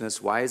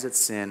covetousness? Why is it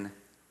sin?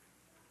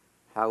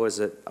 How is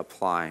it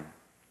applying?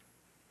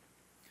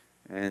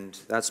 And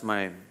that's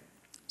my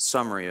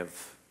summary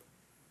of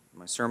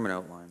my sermon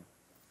outline.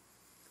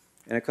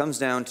 And it comes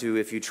down to,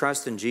 if you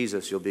trust in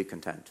Jesus, you'll be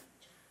content.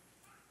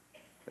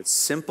 It's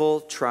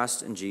simple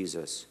trust in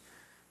Jesus.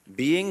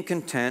 Being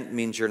content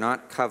means you're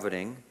not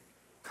coveting.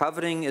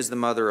 Coveting is the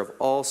mother of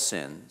all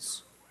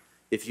sins.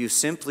 If you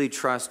simply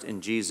trust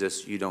in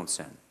Jesus, you don't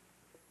sin.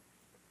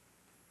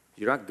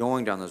 You're not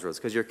going down those roads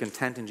because you're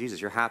content in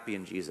Jesus. You're happy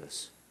in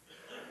Jesus.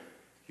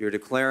 You're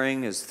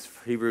declaring, as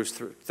Hebrews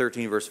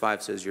 13 verse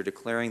 5 says, you're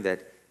declaring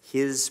that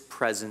his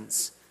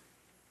presence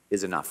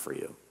is enough for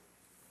you.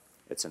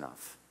 It's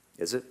enough.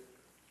 Is it?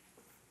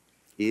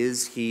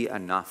 Is he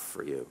enough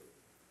for you?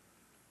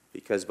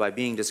 Because by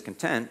being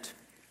discontent,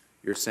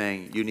 you're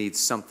saying you need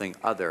something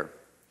other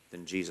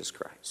than Jesus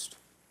Christ.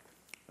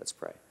 Let's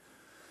pray.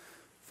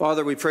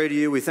 Father, we pray to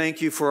you. We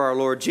thank you for our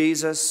Lord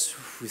Jesus.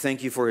 We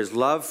thank you for his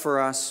love for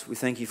us. We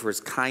thank you for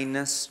his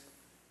kindness.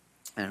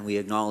 And we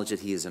acknowledge that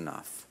he is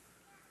enough.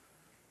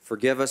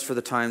 Forgive us for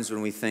the times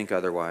when we think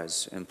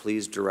otherwise. And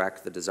please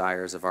direct the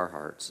desires of our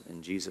hearts.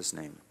 In Jesus'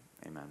 name,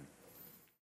 amen.